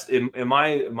 That's in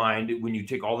my mind, when you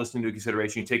take all this into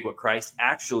consideration, you take what Christ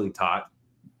actually taught,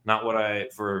 not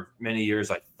what for many years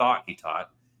I thought he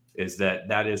taught, is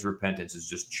that is repentance, is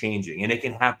just changing. And it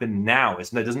can happen now.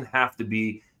 It doesn't have to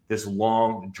be this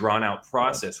long, drawn out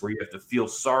process where you have to feel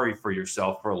sorry for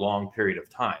yourself for a long period of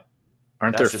time.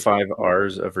 Aren't there 5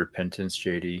 R's of repentance,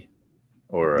 JD?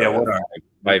 Or what are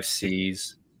 5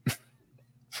 C's?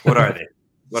 What are they?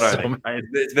 What are they?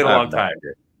 It's been a long time.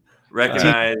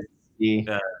 Recognize.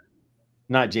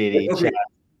 Not JD. Okay.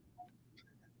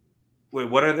 Wait,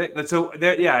 what are they? So,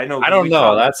 yeah, I know. I don't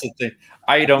know. That's the thing.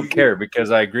 I don't care,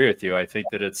 because I agree with you. I think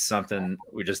that it's something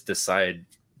we just decide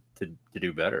to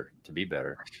do better, to be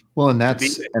better. Well, and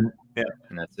that's and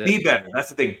that's it. Be better. That's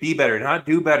the thing. Be better, not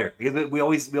do better. Because we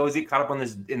always get caught up on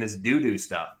this do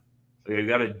stuff. You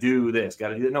got to do this. Got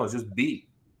to do that. No, it's just be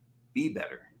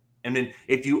better. And then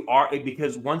if you are,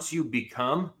 because once you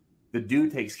become, the do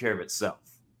takes care of itself.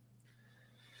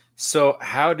 So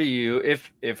how do you,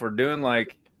 if we're doing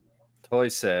like Tully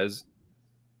says,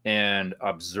 and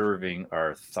observing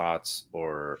our thoughts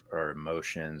or our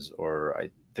emotions, or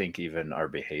I think even our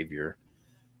behavior,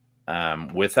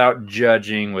 without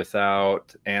judging,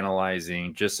 without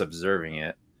analyzing, just observing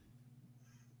it,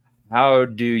 how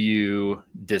do you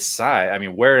decide? I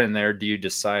mean, where in there do you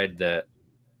decide that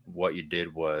what you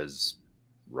did was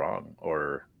wrong,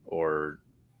 or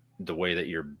the way that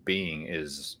you're being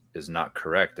is not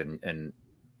correct? And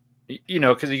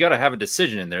because you got to have a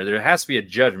decision in there. There has to be a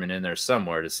judgment in there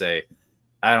somewhere to say,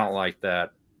 I don't like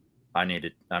that. I'm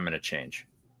going to change.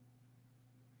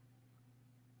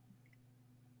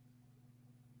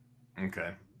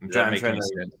 Okay. I'm trying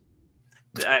to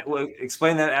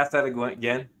explain that. Ask that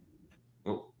again.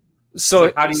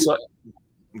 So how do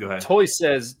you go ahead? Tully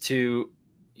says to,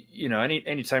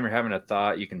 anytime you're having a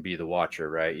thought, you can be the watcher,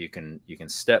 right? You can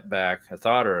step back, a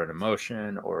thought or an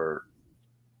emotion, or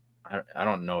I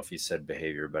don't know if he said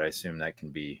behavior, but I assume that can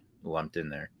be lumped in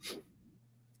there.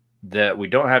 That we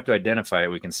don't have to identify it.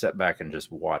 We can step back and just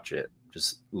watch it,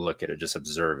 just look at it, just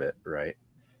observe it, right?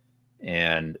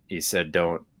 And he said,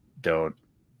 don't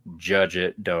judge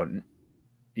it, don't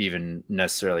even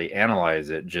necessarily analyze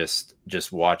it, just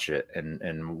watch it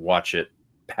and watch it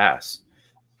pass.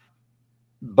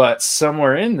 But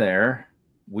somewhere in there,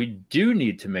 we do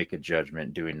need to make a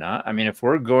judgment, do we not? I mean, if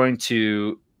we're going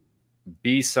to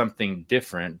be something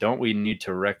different, don't we need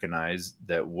to recognize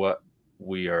that what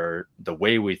we are, the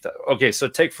way we thought? Okay, so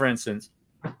take, for instance,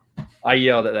 I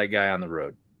yelled at that guy on the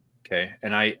road, okay?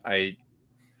 And I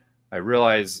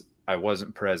realize I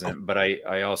wasn't present, but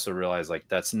I also realized, like,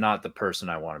 that's not the person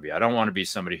I want to be. I don't want to be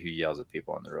somebody who yells at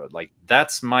people on the road. Like,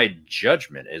 that's my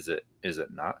judgment, is it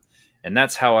not? And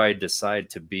that's how I decide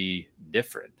to be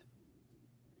different.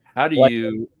 How do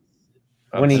you...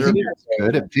 When he hears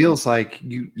good, it feels like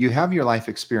you have your life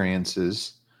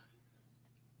experiences,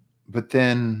 but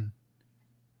then,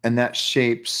 and that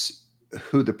shapes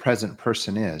who the present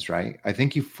person is, right? I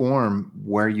think you form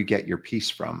where you get your peace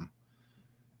from.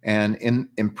 And in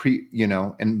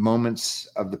moments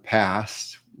of the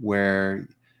past where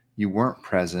you weren't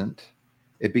present,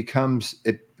 it becomes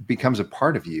a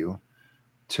part of you,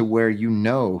 to where you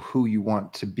know who you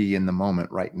want to be in the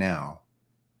moment right now,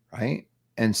 right?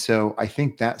 And so I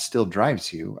think that still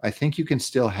drives you. I think you can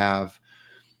still have,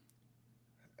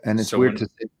 and it's weird to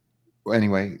say,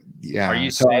 anyway, yeah. Are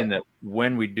you saying that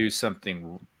when we do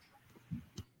something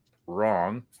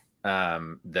wrong,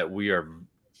 that we are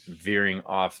veering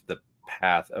off the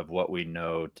path of what we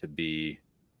know to be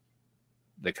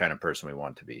the kind of person we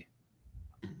want to be?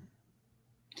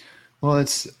 Well,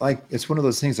 it's one of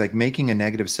those things, like making a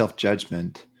negative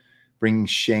self-judgment, bringing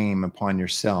shame upon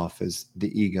yourself, is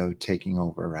the ego taking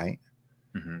over, right?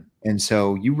 And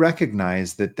so you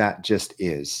recognize that just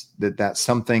is, that's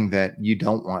something that you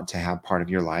don't want to have part of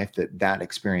your life, that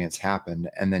experience happened,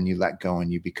 and then you let go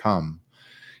and you become,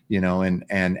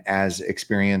 and as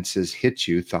experiences hit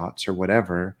you, thoughts or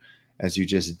whatever, as you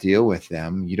just deal with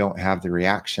them, you don't have the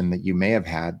reaction that you may have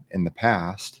had in the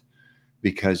past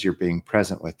because you're being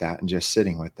present with that and just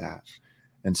sitting with that.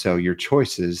 And so your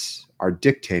choices are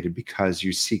dictated because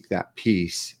you seek that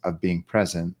peace of being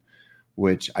present,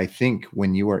 which I think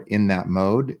when you are in that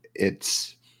mode,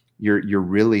 you're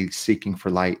really seeking for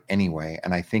light anyway.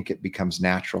 And I think it becomes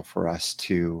natural for us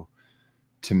to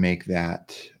make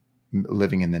that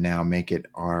living in the now, make it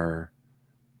our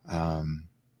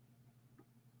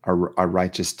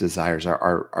righteous desires,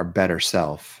 our better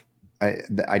self.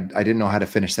 I didn't know how to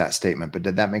finish that statement, but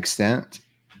did that make sense?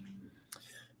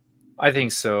 I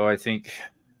think so. To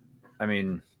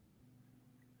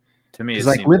me, it's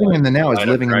like living in the now is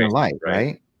living in the light,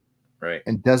 right? Right.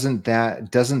 And doesn't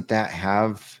that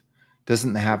have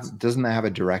a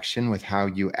direction with how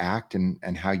you act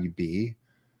and how you be?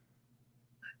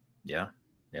 Yeah.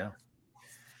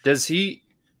 Does he?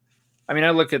 I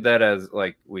look at that as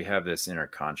like we have this inner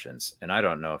conscience, and I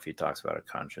don't know if he talks about a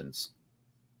conscience.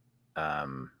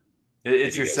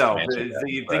 It's yourself.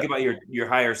 You think about your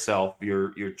higher self,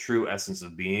 your true essence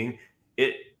of being.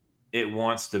 It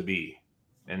wants to be,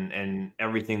 and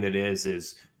everything that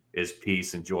is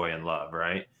peace and joy and love,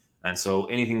 right? And so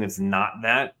anything that's not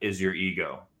that is your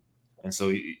ego. And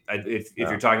so if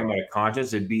you're talking about a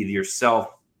conscience, it'd be yourself,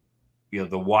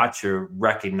 the watcher,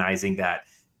 recognizing that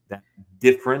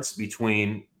difference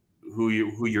between who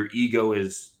your ego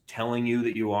is telling you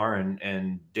that you are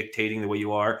and dictating the way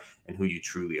you are, and who you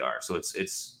truly are. So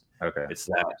it's okay. It's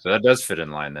that. So that does fit in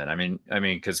line then.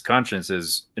 Because conscience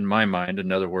is, in my mind,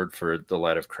 another word for the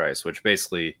light of Christ, which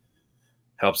basically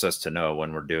helps us to know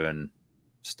when we're doing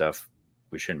stuff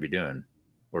we shouldn't be doing,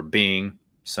 or being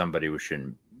somebody we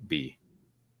shouldn't be.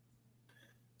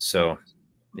 So,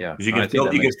 yeah, you can feel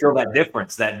that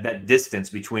difference, that distance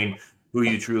between who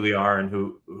you truly are and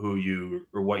who you,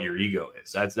 or what your ego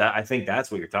is. I think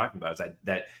that's what you're talking about, is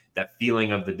that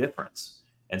feeling of the difference.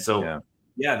 And so,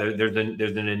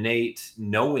 there's an innate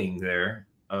knowing there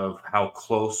of how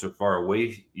close or far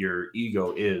away your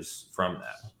ego is from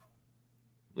that.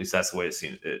 At least that's the way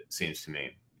it seems to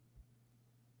me.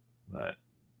 But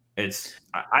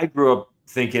I grew up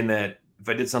thinking that if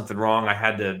I did something wrong, I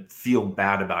had to feel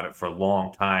bad about it for a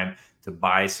long time to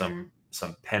buy some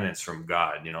penance from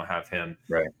God, have him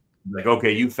like,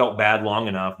 okay, you felt bad long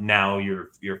enough, now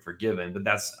you're forgiven. But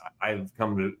I've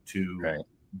come to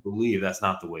believe that's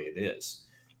not the way it is.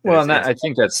 Well, and I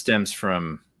think that stems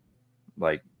from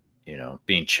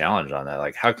being challenged on that.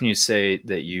 Like, how can you say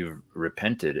that you've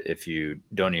repented if you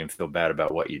don't even feel bad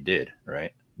about what you did,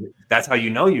 right? That's how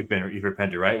you've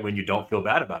repented, right? When you don't feel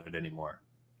bad about it anymore.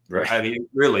 Right.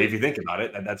 Really, if you think about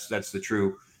it, that's the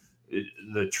true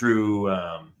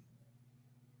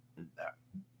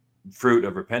fruit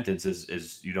of repentance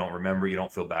is you don't remember, you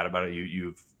don't feel bad about it.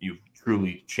 You've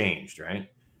truly changed, right?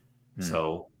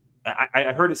 So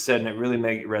I heard it said, and it really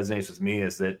resonates with me,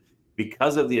 is that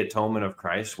because of the atonement of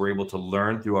Christ, we're able to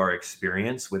learn through our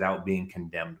experience without being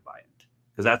condemned by it.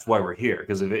 Because that's why we're here.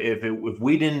 Because if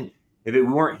we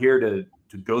weren't here to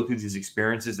go through these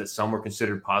experiences that some were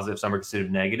considered positive, some were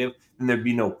considered negative, then there'd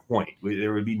be no point.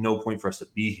 There would be no point for us to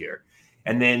be here.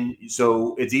 And then,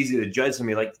 so it's easy to judge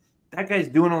somebody like, that guy's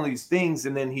doing all these things,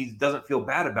 and then he doesn't feel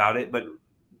bad about it, but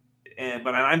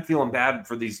I'm feeling bad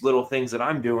for these little things that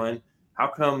I'm doing. How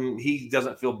come he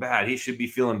doesn't feel bad? He should be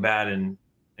feeling bad and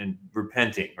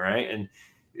repenting, right?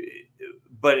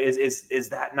 But is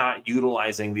that not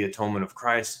utilizing the atonement of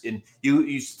Christ? And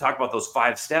you talk about those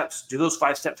 5 steps. Do those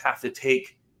 5 steps have to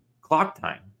take clock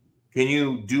time? Can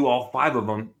you do all 5 of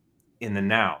them in the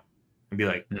now and be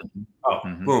like,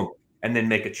 boom, and then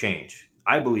make a change?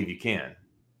 I believe you can.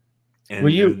 And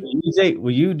will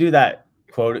you do that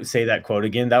quote? Say that quote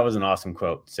again. That was an awesome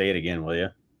quote. Say it again, will you?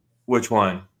 Which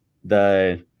one?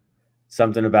 The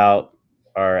something about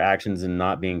our actions and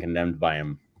not being condemned by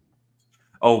him.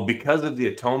 Oh, because of the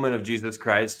atonement of Jesus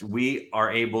Christ, we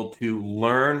are able to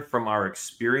learn from our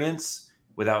experience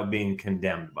without being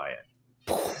condemned by it.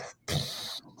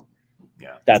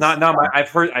 Yeah, that's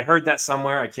I heard that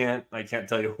somewhere. I can't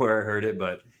tell you where I heard it,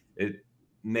 but it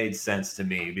made sense to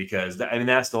me, because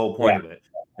that's the whole point of it.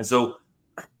 And so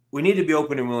we need to be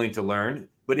open and willing to learn.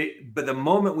 But the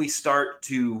moment we start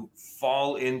to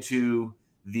fall into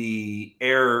the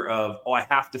error of, I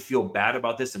have to feel bad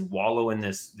about this and wallow in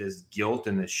this guilt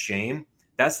and this shame,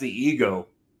 that's the ego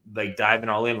like diving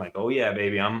all in, like, oh yeah,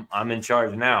 baby, I'm in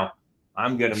charge now.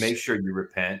 I'm going to make sure you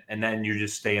repent. And then you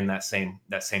just stay in that same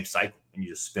cycle and you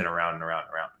just spin around and around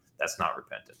and around. That's not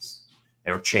repentance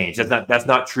or change. That's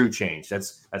not true change.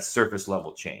 That's surface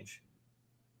level change.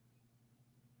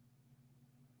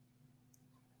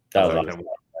 That was awesome.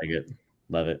 I like it.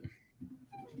 Love it.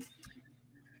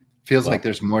 Feels like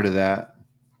there's more to that.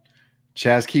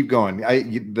 Chaz, keep going.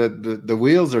 The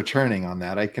wheels are turning on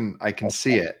that. I can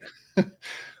see it.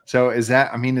 So is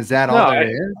that all there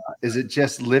is? Is it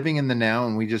just living in the now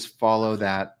and we just follow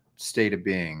that state of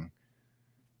being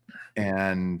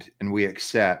and we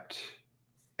accept,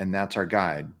 and that's our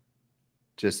guide?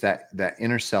 Just that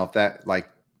inner self, that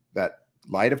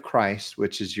light of Christ,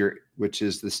 which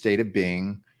is the state of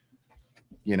being,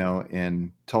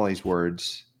 in Tully's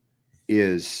words,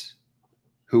 is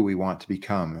who we want to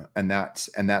become. And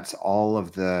that's all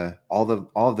of the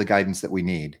guidance that we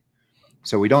need.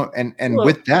 So we don't, and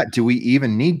with that, do we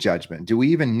even need judgment? Do we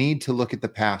even need to look at the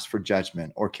past for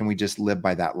judgment, or can we just live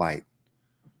by that light?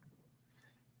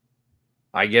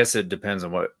 I guess it depends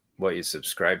on what you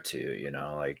subscribe to,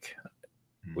 like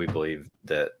we believe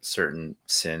that certain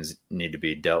sins need to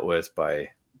be dealt with by,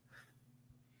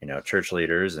 church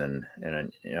leaders and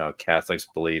Catholics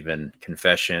believe in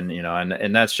confession,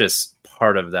 and that's just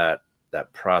part of that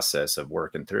process of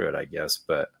working through it, I guess.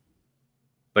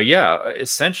 But yeah,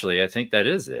 essentially, I think that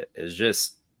is it. Is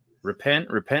just repent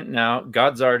now.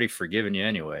 God's already forgiven you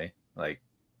anyway. Like,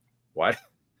 why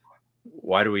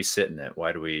do we sit in it?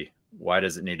 Why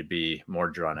does it need to be more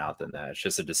drawn out than that? It's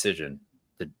just a decision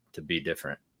to be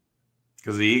different.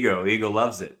 Because the ego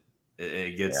loves it.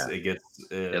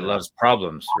 It loves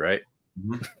problems, right?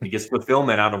 It gets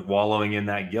fulfillment out of wallowing in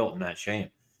that guilt and that shame.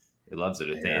 It loves it.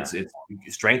 It's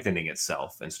strengthening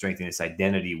itself and strengthening its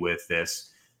identity with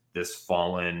this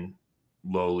fallen,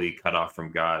 lowly, cut off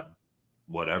from God,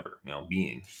 whatever,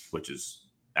 being, which is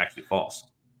actually false.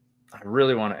 I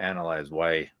really want to analyze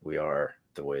why we are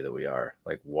the way that we are.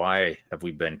 Like, why have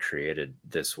we been created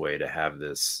this way, to have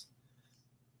this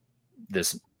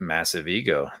massive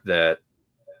ego that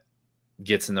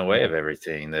gets in the way of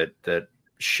everything, that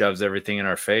shoves everything in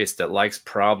our face, that likes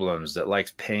problems, that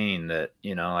likes pain, that,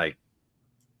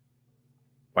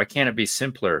 why can't it be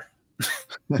simpler?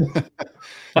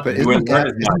 But isn't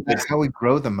that how we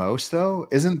grow the most, though?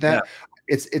 Isn't that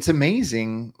it's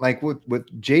amazing? Like with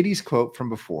JD's quote from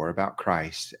before about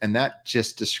Christ, and that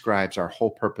just describes our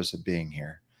whole purpose of being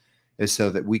here, is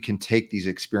so that we can take these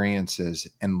experiences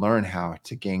and learn how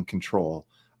to gain control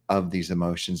of these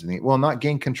emotions, and not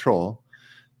gain control,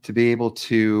 to be able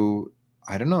to,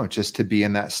 I don't know, just to be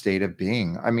in that state of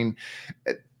being. I mean,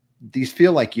 these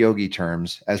feel like yogi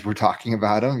terms as we're talking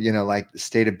about them, like the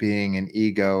state of being and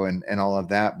ego and all of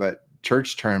that. But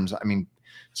church terms, I mean,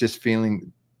 just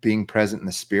being present in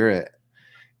the Spirit,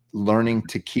 learning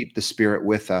to keep the Spirit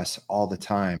with us all the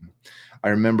time. I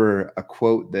remember a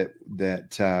quote that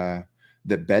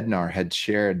Bednar had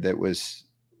shared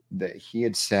that he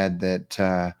had said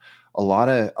that a lot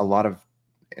of,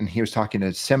 and he was talking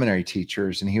to seminary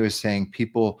teachers, and he was saying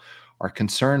people are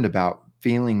concerned about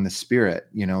feeling the Spirit,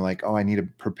 like, oh, I need to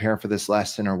prepare for this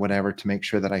lesson or whatever to make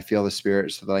sure that I feel the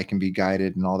Spirit so that I can be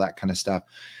guided and all that kind of stuff.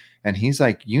 And he's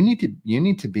like, you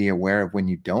need to be aware of when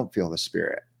you don't feel the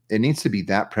Spirit. It needs to be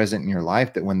that present in your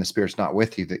life that when the Spirit's not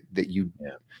with you,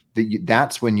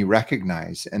 that's when you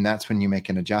recognize, and that's when you make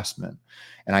an adjustment.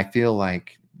 And I feel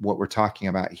like what we're talking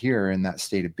about here in that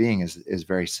state of being is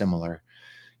very similar.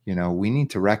 We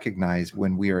need to recognize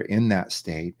when we are in that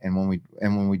state, and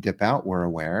when we dip out, we're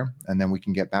aware, and then we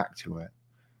can get back to it.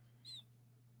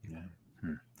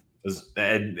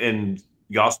 Yeah. In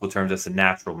gospel terms, that's a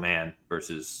natural man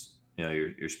versus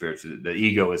your spirit. The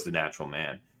ego is the natural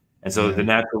man, and so the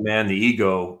natural man, the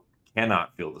ego,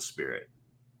 cannot feel the Spirit.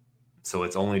 So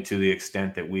it's only to the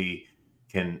extent that we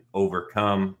can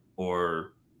overcome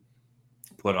or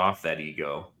put off that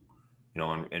ego,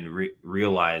 and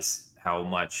realize how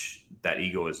much that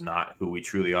ego is not who we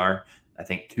truly are. I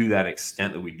think to that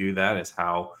extent that we do that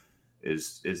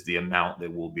is the amount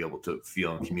that we'll be able to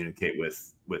feel and communicate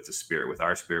with the Spirit, with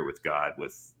our spirit, with God,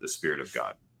 with the Spirit of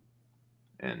God.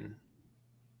 And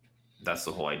that's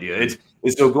the whole idea.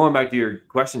 It's so going back to your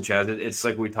question, Chaz, it's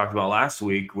like we talked about last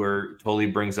week, where Tully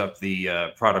brings up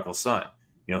the prodigal son,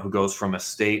 who goes from a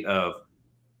state of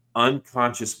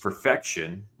unconscious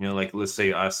perfection, like let's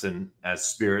say us and as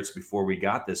spirits before we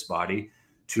got this body,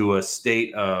 to a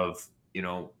state of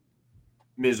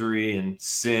misery and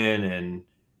sin and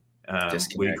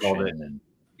we called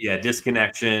it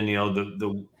disconnection,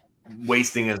 the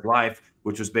wasting his life,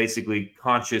 which was basically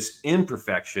conscious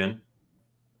imperfection.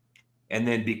 And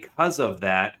then because of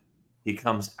that, he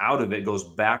comes out of it, goes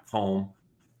back home,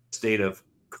 state of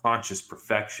conscious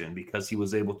perfection because he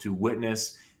was able to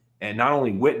witness, and not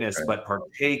only witness, Right. but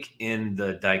partake in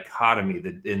the dichotomy,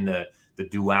 in the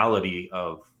duality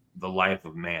of the life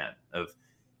of man, of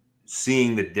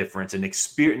seeing the difference and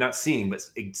not seeing, but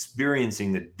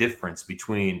experiencing the difference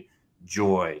between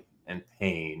joy and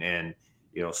pain and,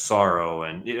 sorrow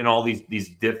and all these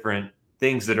different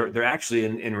things that they're actually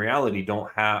in reality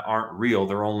aren't real.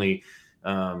 They're only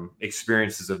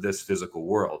experiences of this physical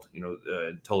world.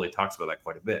 Totally talks about that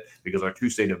quite a bit, because our true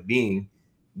state of being,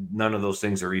 none of those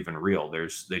things are even real.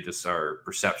 They just are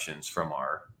perceptions from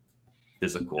our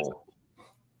physical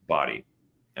body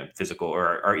and physical,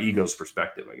 or our ego's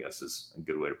perspective, I guess is a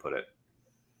good way to put it.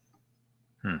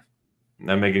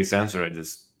 That make any sense, or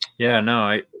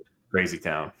crazy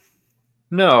town?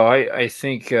 No, I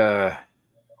think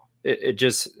it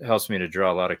just helps me to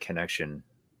draw a lot of connection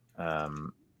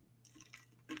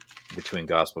between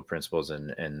gospel principles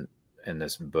and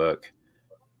this book,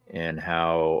 and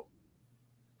how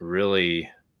really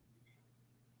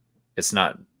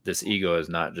this ego is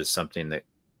not just something that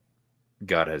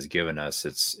God has given us.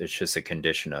 It's just a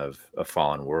condition of a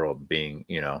fallen world being,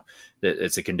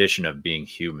 it's a condition of being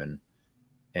human.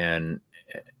 And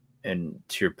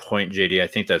to your point, JD, I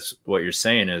think that's what you're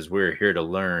saying is we're here to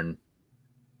learn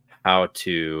how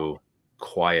to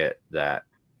quiet that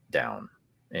down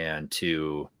and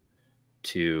to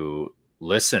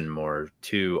listen more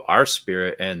to our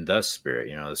spirit and the spirit,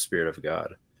 the spirit of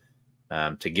God,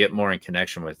 to get more in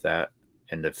connection with that,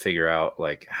 and to figure out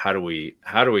like how do we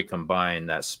combine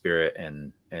that spirit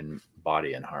and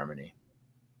body in harmony.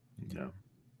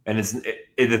 And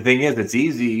the thing is, it's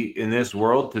easy in this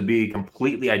world to be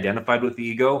completely identified with the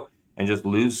ego and just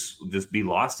be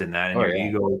lost in that, and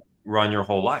ego run your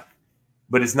whole life.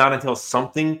 But it's not until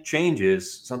something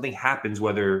changes, something happens,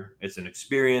 whether it's an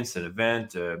experience, an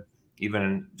event,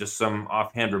 even just some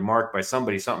offhand remark by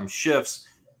somebody, something shifts,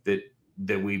 that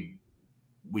we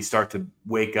start to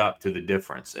wake up to the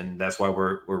difference. And that's why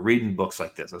we're reading books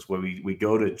like this. That's why we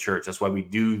go to church. That's why we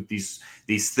do these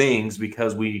things,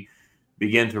 because we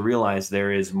begin to realize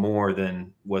there is more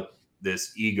than what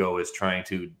this ego is trying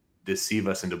to deceive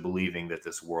us into believing that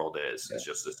this world is. It's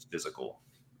just this physical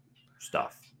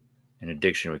stuff. In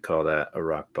addiction, we call that a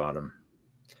rock bottom.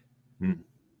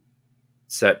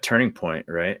 It's that turning point,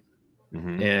 right?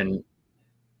 Mm-hmm. And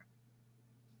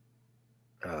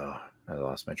I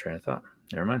lost my train of thought.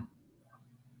 Never mind.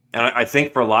 And I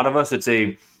think for a lot of us, it's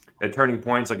a turning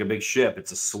point. It's like a big ship.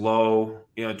 It's a slow,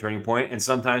 turning point. And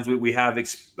sometimes we have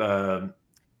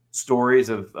stories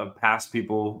of past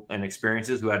people and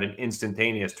experiences who had an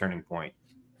instantaneous turning point.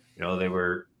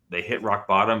 They hit rock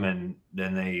bottom and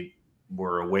then they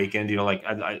were awakened.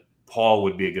 Paul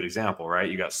would be a good example, right?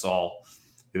 You got Saul,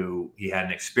 who he had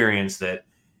an experience that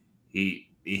he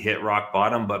hit rock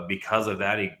bottom, but because of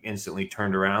that, he instantly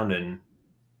turned around and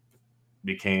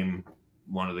became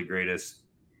one of the greatest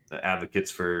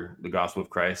advocates for the gospel of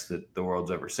Christ that the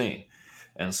world's ever seen.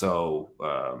 And so,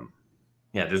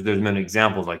 there's been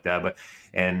examples like that,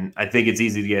 and I think it's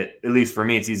easy to get, at least for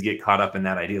me, it's easy to get caught up in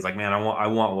that idea. It's like, man, I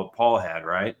want what Paul had,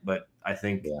 right? But I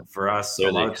think for us,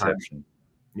 a lot of times,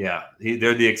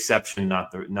 they're the exception,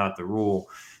 not the rule.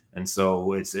 And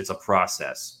so it's a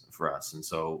process for us. And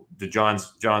so to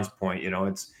John's point,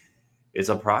 it's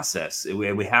a process.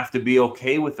 We have to be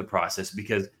okay with the process,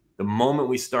 because the moment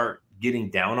we start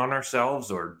getting down on ourselves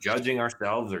or judging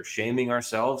ourselves or shaming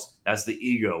ourselves, that's the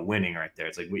ego winning right there.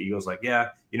 It's like, the ego's like,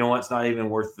 you know what? It's not even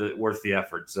worth the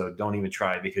effort. So don't even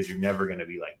try, because you're never going to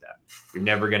be like that. You're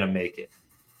never going to make it.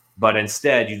 But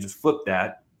instead, you just flip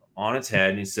that on its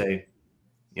head and you say,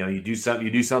 you do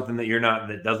something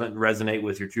that doesn't resonate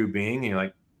with your true being. And you're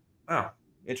like, oh,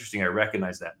 interesting. I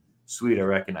recognize that. Sweet. I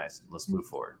recognize it. Let's move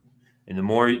forward. And the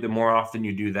more often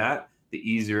you do that, the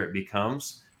easier it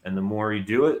becomes. And the more you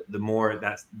do it, the more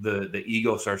that's the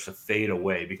ego starts to fade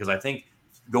away. Because I think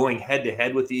going head to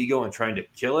head with the ego and trying to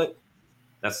kill it,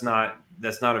 that's not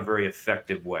a very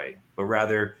effective way. But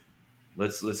rather,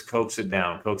 let's coax it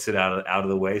down, coax it out of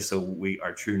the way, so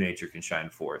our true nature can shine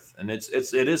forth. And it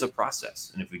is a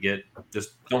process. And if we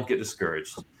just don't get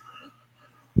discouraged.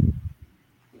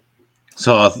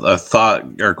 So a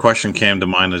thought or question came to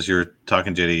mind as you're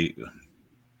talking, JD.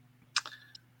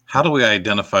 How do we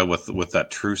identify with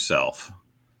that true self?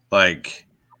 Like,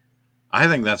 I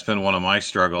think that's been one of my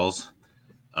struggles,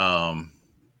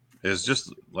 is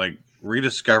just like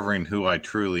rediscovering who I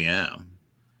truly am.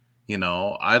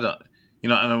 I don't,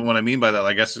 and what I mean by that,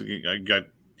 I guess I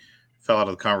fell out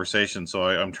of the conversation. So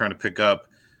I'm trying to pick up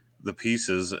the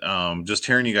pieces. Just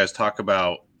hearing you guys talk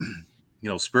about,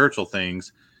 spiritual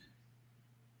things.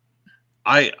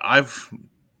 I've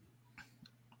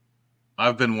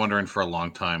I've been wondering for a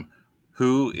long time,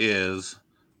 who is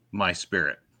my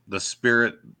spirit? The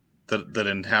spirit that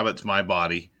inhabits my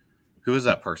body. Who is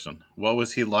that person? What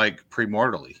was he like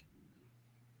premortally?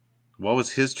 What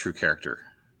was his true character?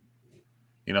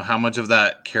 You know, how much of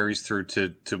that carries through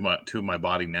to my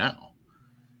body now?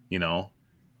 You know,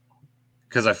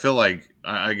 because I feel like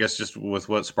I guess just with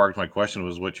what sparked my question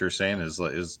was what you're saying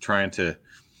is trying to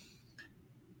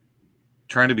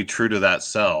be true to that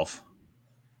self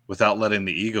without letting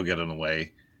the ego get in the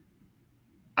way.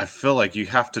 I feel like you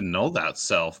have to know that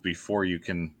self before you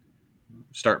can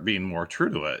start being more true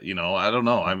to it. You know, I don't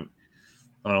know. I don't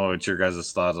know what your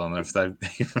guys' thoughts on if that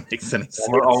even makes any sense.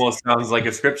 It almost sounds like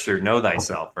a scripture. Know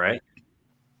thyself, right?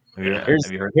 Have you heard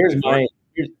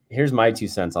here's my 2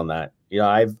 cents on that. You know,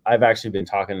 I've actually been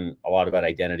talking a lot about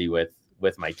identity with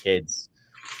my kids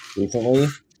recently,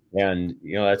 and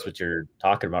you know that's what you're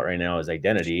talking about right now is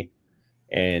identity,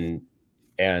 and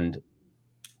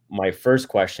my first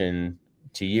question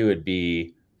to you would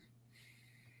be,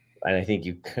 and I think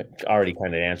you already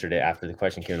kind of answered it after the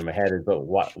question came to my head, is but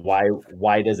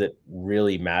why does it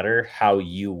really matter how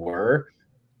you were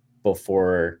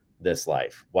before this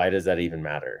life? Why does that even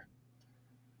matter?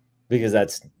 Because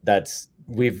that's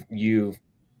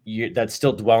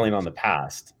still dwelling on the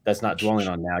past. That's not dwelling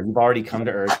on now. You've already come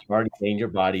to earth. You've already gained your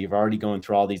body. You've already gone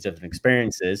through all these different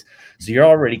experiences. So you're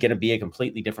already going to be a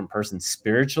completely different person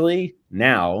spiritually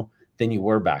now than you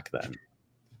were back then.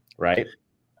 Right.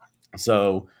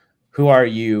 So who are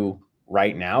you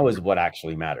right now is what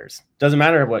actually matters. Doesn't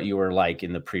matter what you were like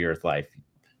in the pre-earth life,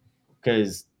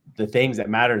 because the things that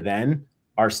matter then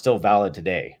are still valid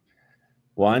today.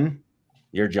 1,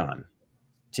 you're John.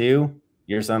 2,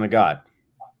 you're son of God.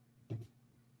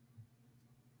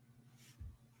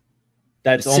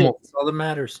 That's almost all that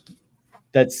matters.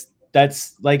 That's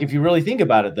like, if you really think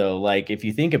about it though, like if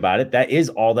you think about it, that is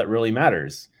all that really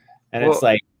matters. And it's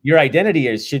like your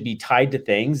identity should be tied to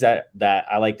things that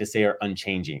I like to say are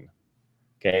unchanging.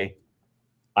 Okay.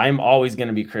 I'm always going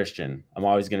to be Christian. I'm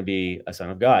always going to be a son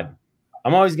of God.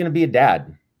 I'm always going to be a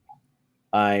dad.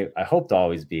 I hope to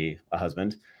always be a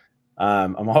husband.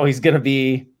 I'm always going to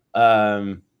be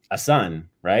a son,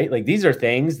 right? Like these are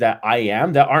things that I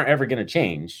am that aren't ever going to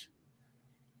change.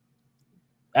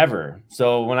 Ever.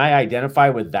 So when I identify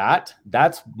with that,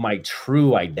 that's my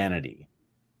true identity.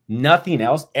 Nothing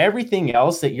else. Everything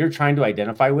else that you're trying to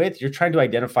identify with, you're trying to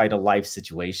identify to life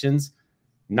situations,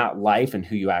 not life and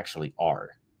who you actually are.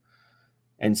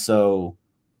 And so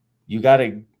you got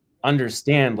to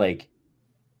understand, like,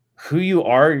 who you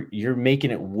are. You're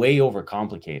making it way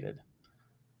overcomplicated.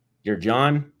 You're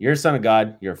John, you're a son of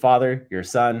God, you're a father, you're a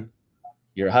son,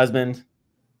 you're a husband.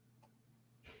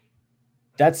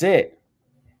 That's it.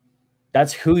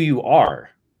 That's who you are.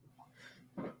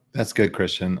 That's good,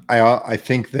 Christian. I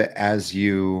think that as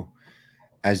you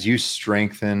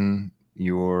strengthen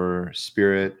your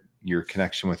spirit, your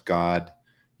connection with God,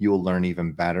 you will learn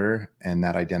even better, and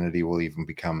that identity will even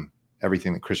become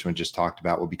everything that Christian just talked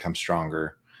about will become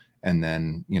stronger. And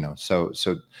then, you know, so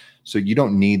you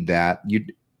don't need that.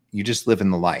 You just live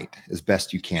in the light as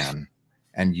best you can,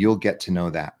 and you'll get to know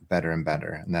that better and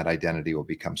better, and that identity will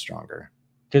become stronger.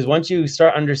 Because once you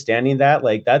start understanding that,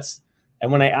 like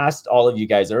and when I asked all of you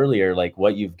guys earlier, like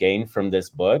what you've gained from this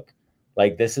book,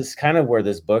 like this is kind of where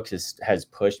this book has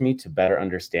pushed me to better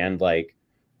understand like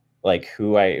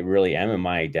who I really am and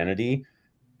my identity.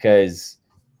 Because,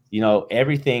 you know,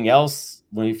 everything else,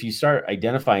 if you start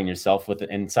identifying yourself with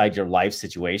inside your life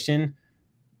situation,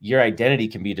 your identity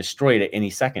can be destroyed at any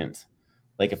second.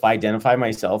 Like if I identify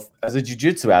myself as a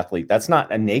jiu-jitsu athlete, that's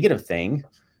not a negative thing.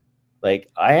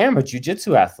 Like I am a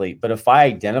jiu-jitsu athlete, but if I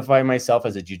identify myself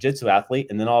as a jiu-jitsu athlete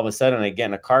and then all of a sudden I get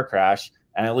in a car crash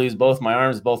and I lose both my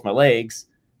arms, both my legs,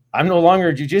 I'm no longer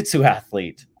a jiu-jitsu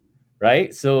athlete,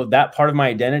 right? So that part of my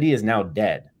identity is now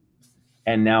dead.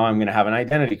 And now I'm going to have an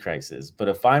identity crisis. But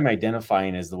if I'm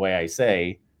identifying as the way I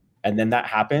say, and then that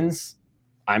happens,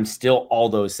 I'm still all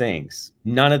those things.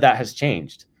 None of that has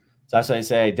changed. So that's why I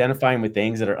say identifying with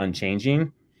things that are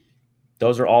unchanging.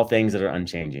 Those are all things that are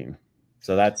unchanging.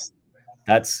 So that's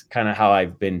kind of how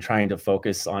I've been trying to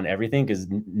focus on everything, because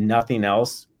nothing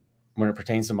else when it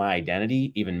pertains to my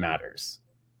identity even matters.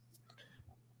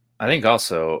 I think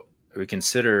also we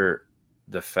consider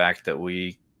the fact that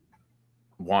we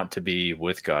want to be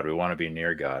with God. We want to be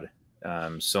near God.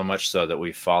 So much so that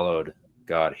we followed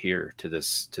God here to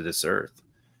this earth,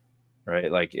 right?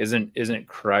 Like, isn't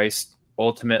Christ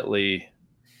ultimately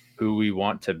who we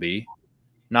want to be?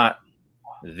 Not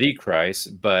the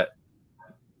Christ, but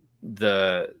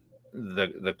the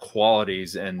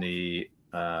qualities and the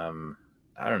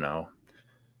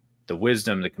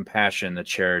wisdom, the compassion, the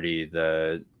charity,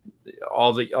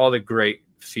 all the great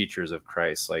features of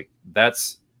Christ. Like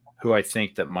that's who I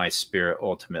think that my spirit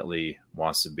ultimately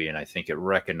wants to be. And I think it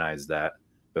recognized that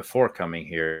before coming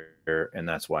here, and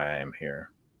that's why I am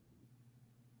here.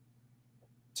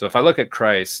 So if I look at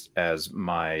Christ as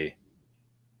my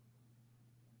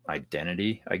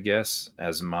identity, I guess,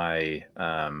 as my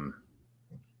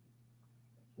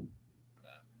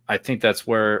I think that's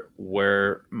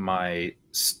where my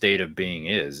state of being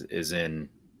is in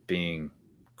being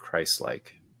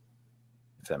Christ-like,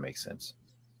 if that makes sense.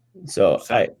 So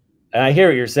I hear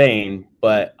what you're saying,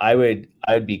 but I would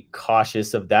be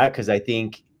cautious of that, because I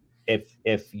think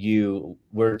if you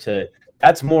were to,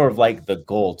 that's more of like the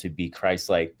goal, to be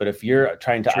Christ-like. But if you're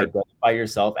trying to identify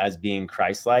yourself as being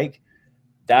Christ-like,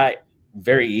 that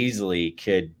very easily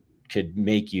could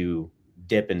make you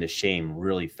dip into shame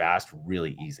really fast,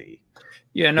 really easy.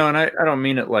 Yeah, no, and I don't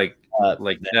mean it like that.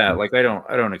 Like I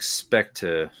don't expect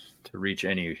to reach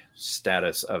any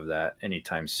status of that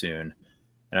anytime soon.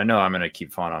 And I know I'm going to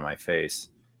keep falling on my face.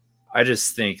 I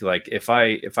just think like if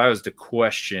I was to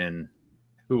question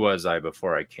who was I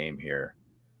before I came here,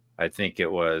 I think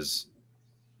it was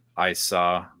I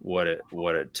saw what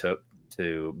it took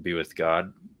to be with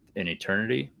God in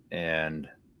eternity, and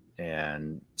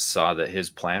saw that his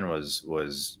plan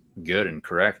was good and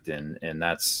correct, and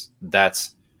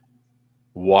that's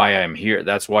why I'm here.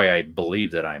 That's why I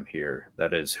believe that I'm here.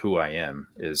 That is who I am,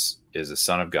 is a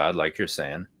son of God, like you're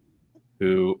saying,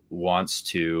 who wants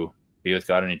to be with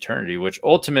God in eternity, which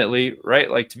ultimately,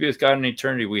 right, like to be with God in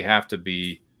eternity, we have to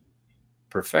be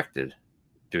perfected,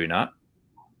 do we not?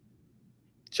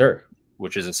 Sure.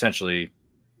 Which is essentially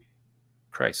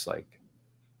Christ-like.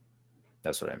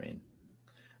 That's what I mean.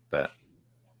 But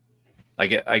I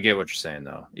get what you're saying,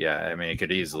 though. Yeah, I mean, it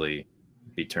could easily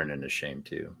be turned into shame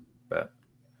too, but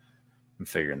I'm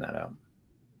figuring that out.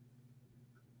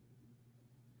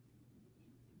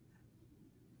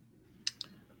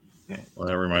 Yeah. Well,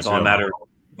 that reminds It's all me a matter of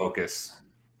focus.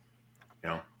 You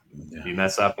know, do you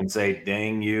mess up and say,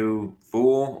 "Dang you,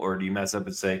 fool," or do you mess up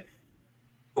and say,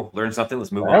 "Oh, learn something.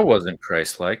 Let's move on." That wasn't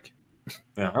Christ-like.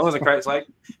 Yeah, that wasn't Christ-like,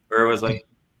 or it was like,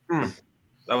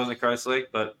 that wasn't Christ-like,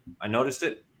 but I noticed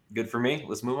it. Good for me.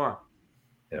 Let's move on.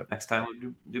 Yep. Next time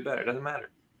we'll do better. It doesn't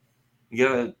matter. You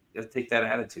gotta take that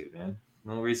attitude, man.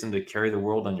 No reason to carry the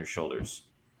world on your shoulders.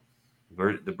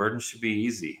 The burden should be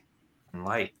easy and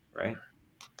light, right?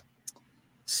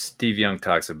 Steve Young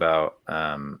talks about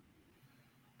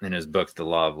in his book, The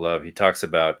Law of Love, he talks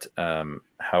about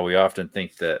how we often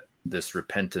think that this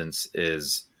repentance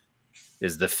is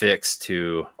the fix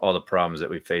to all the problems that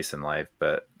we face in life.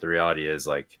 But the reality is,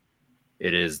 like,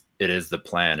 it is the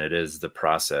plan. It is the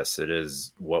process. It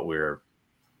is what we're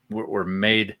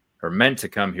made or meant to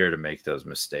come here to make those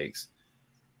mistakes.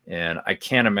 And I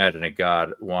can't imagine a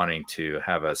God wanting to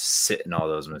have us sit in all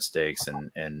those mistakes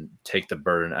and take the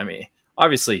burden. I mean,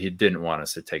 obviously he didn't want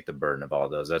us to take the burden of all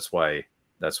those. That's why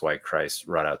Christ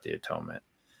wrought out the atonement.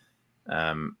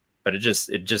 But it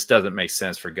just doesn't make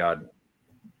sense for God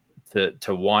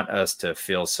to want us to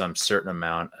feel some certain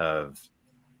amount of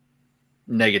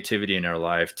negativity in our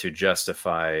life to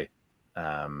justify,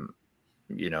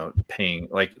 paying,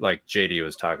 like JD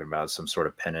was talking about, some sort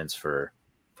of penance for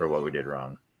what we did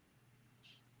wrong.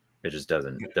 It just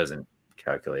doesn't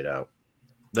calculate out.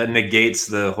 That negates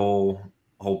the whole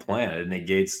plan. It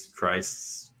negates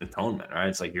Christ's atonement, right?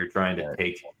 It's like you're trying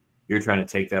to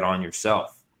take that on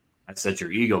yourself. That's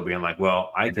your ego being like,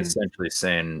 well, I can, essentially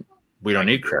saying we don't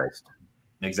need Christ.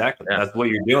 Exactly. Yeah. That's what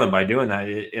you're doing by doing that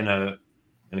in a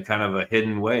kind of a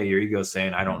hidden way. Your ego is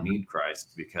saying, I don't need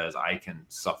Christ because I can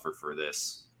suffer for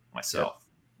this myself.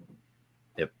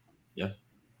 Yep. Yeah.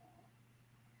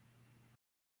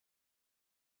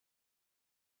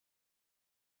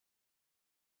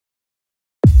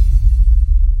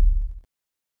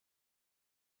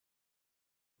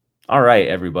 All right,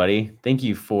 everybody. Thank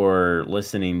you for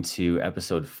listening to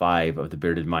episode 5 of the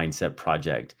Bearded Mindset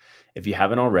Project. If you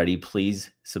haven't already, please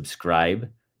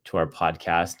subscribe to our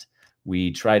podcast.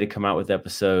 We try to come out with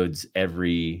episodes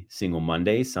every single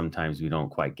Monday. Sometimes we don't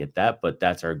quite get that, but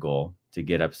that's our goal, to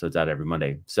get episodes out every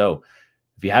Monday. So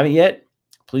if you haven't yet,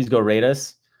 please go rate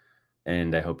us.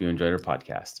 And I hope you enjoyed our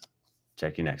podcast.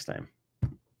 Check you next time.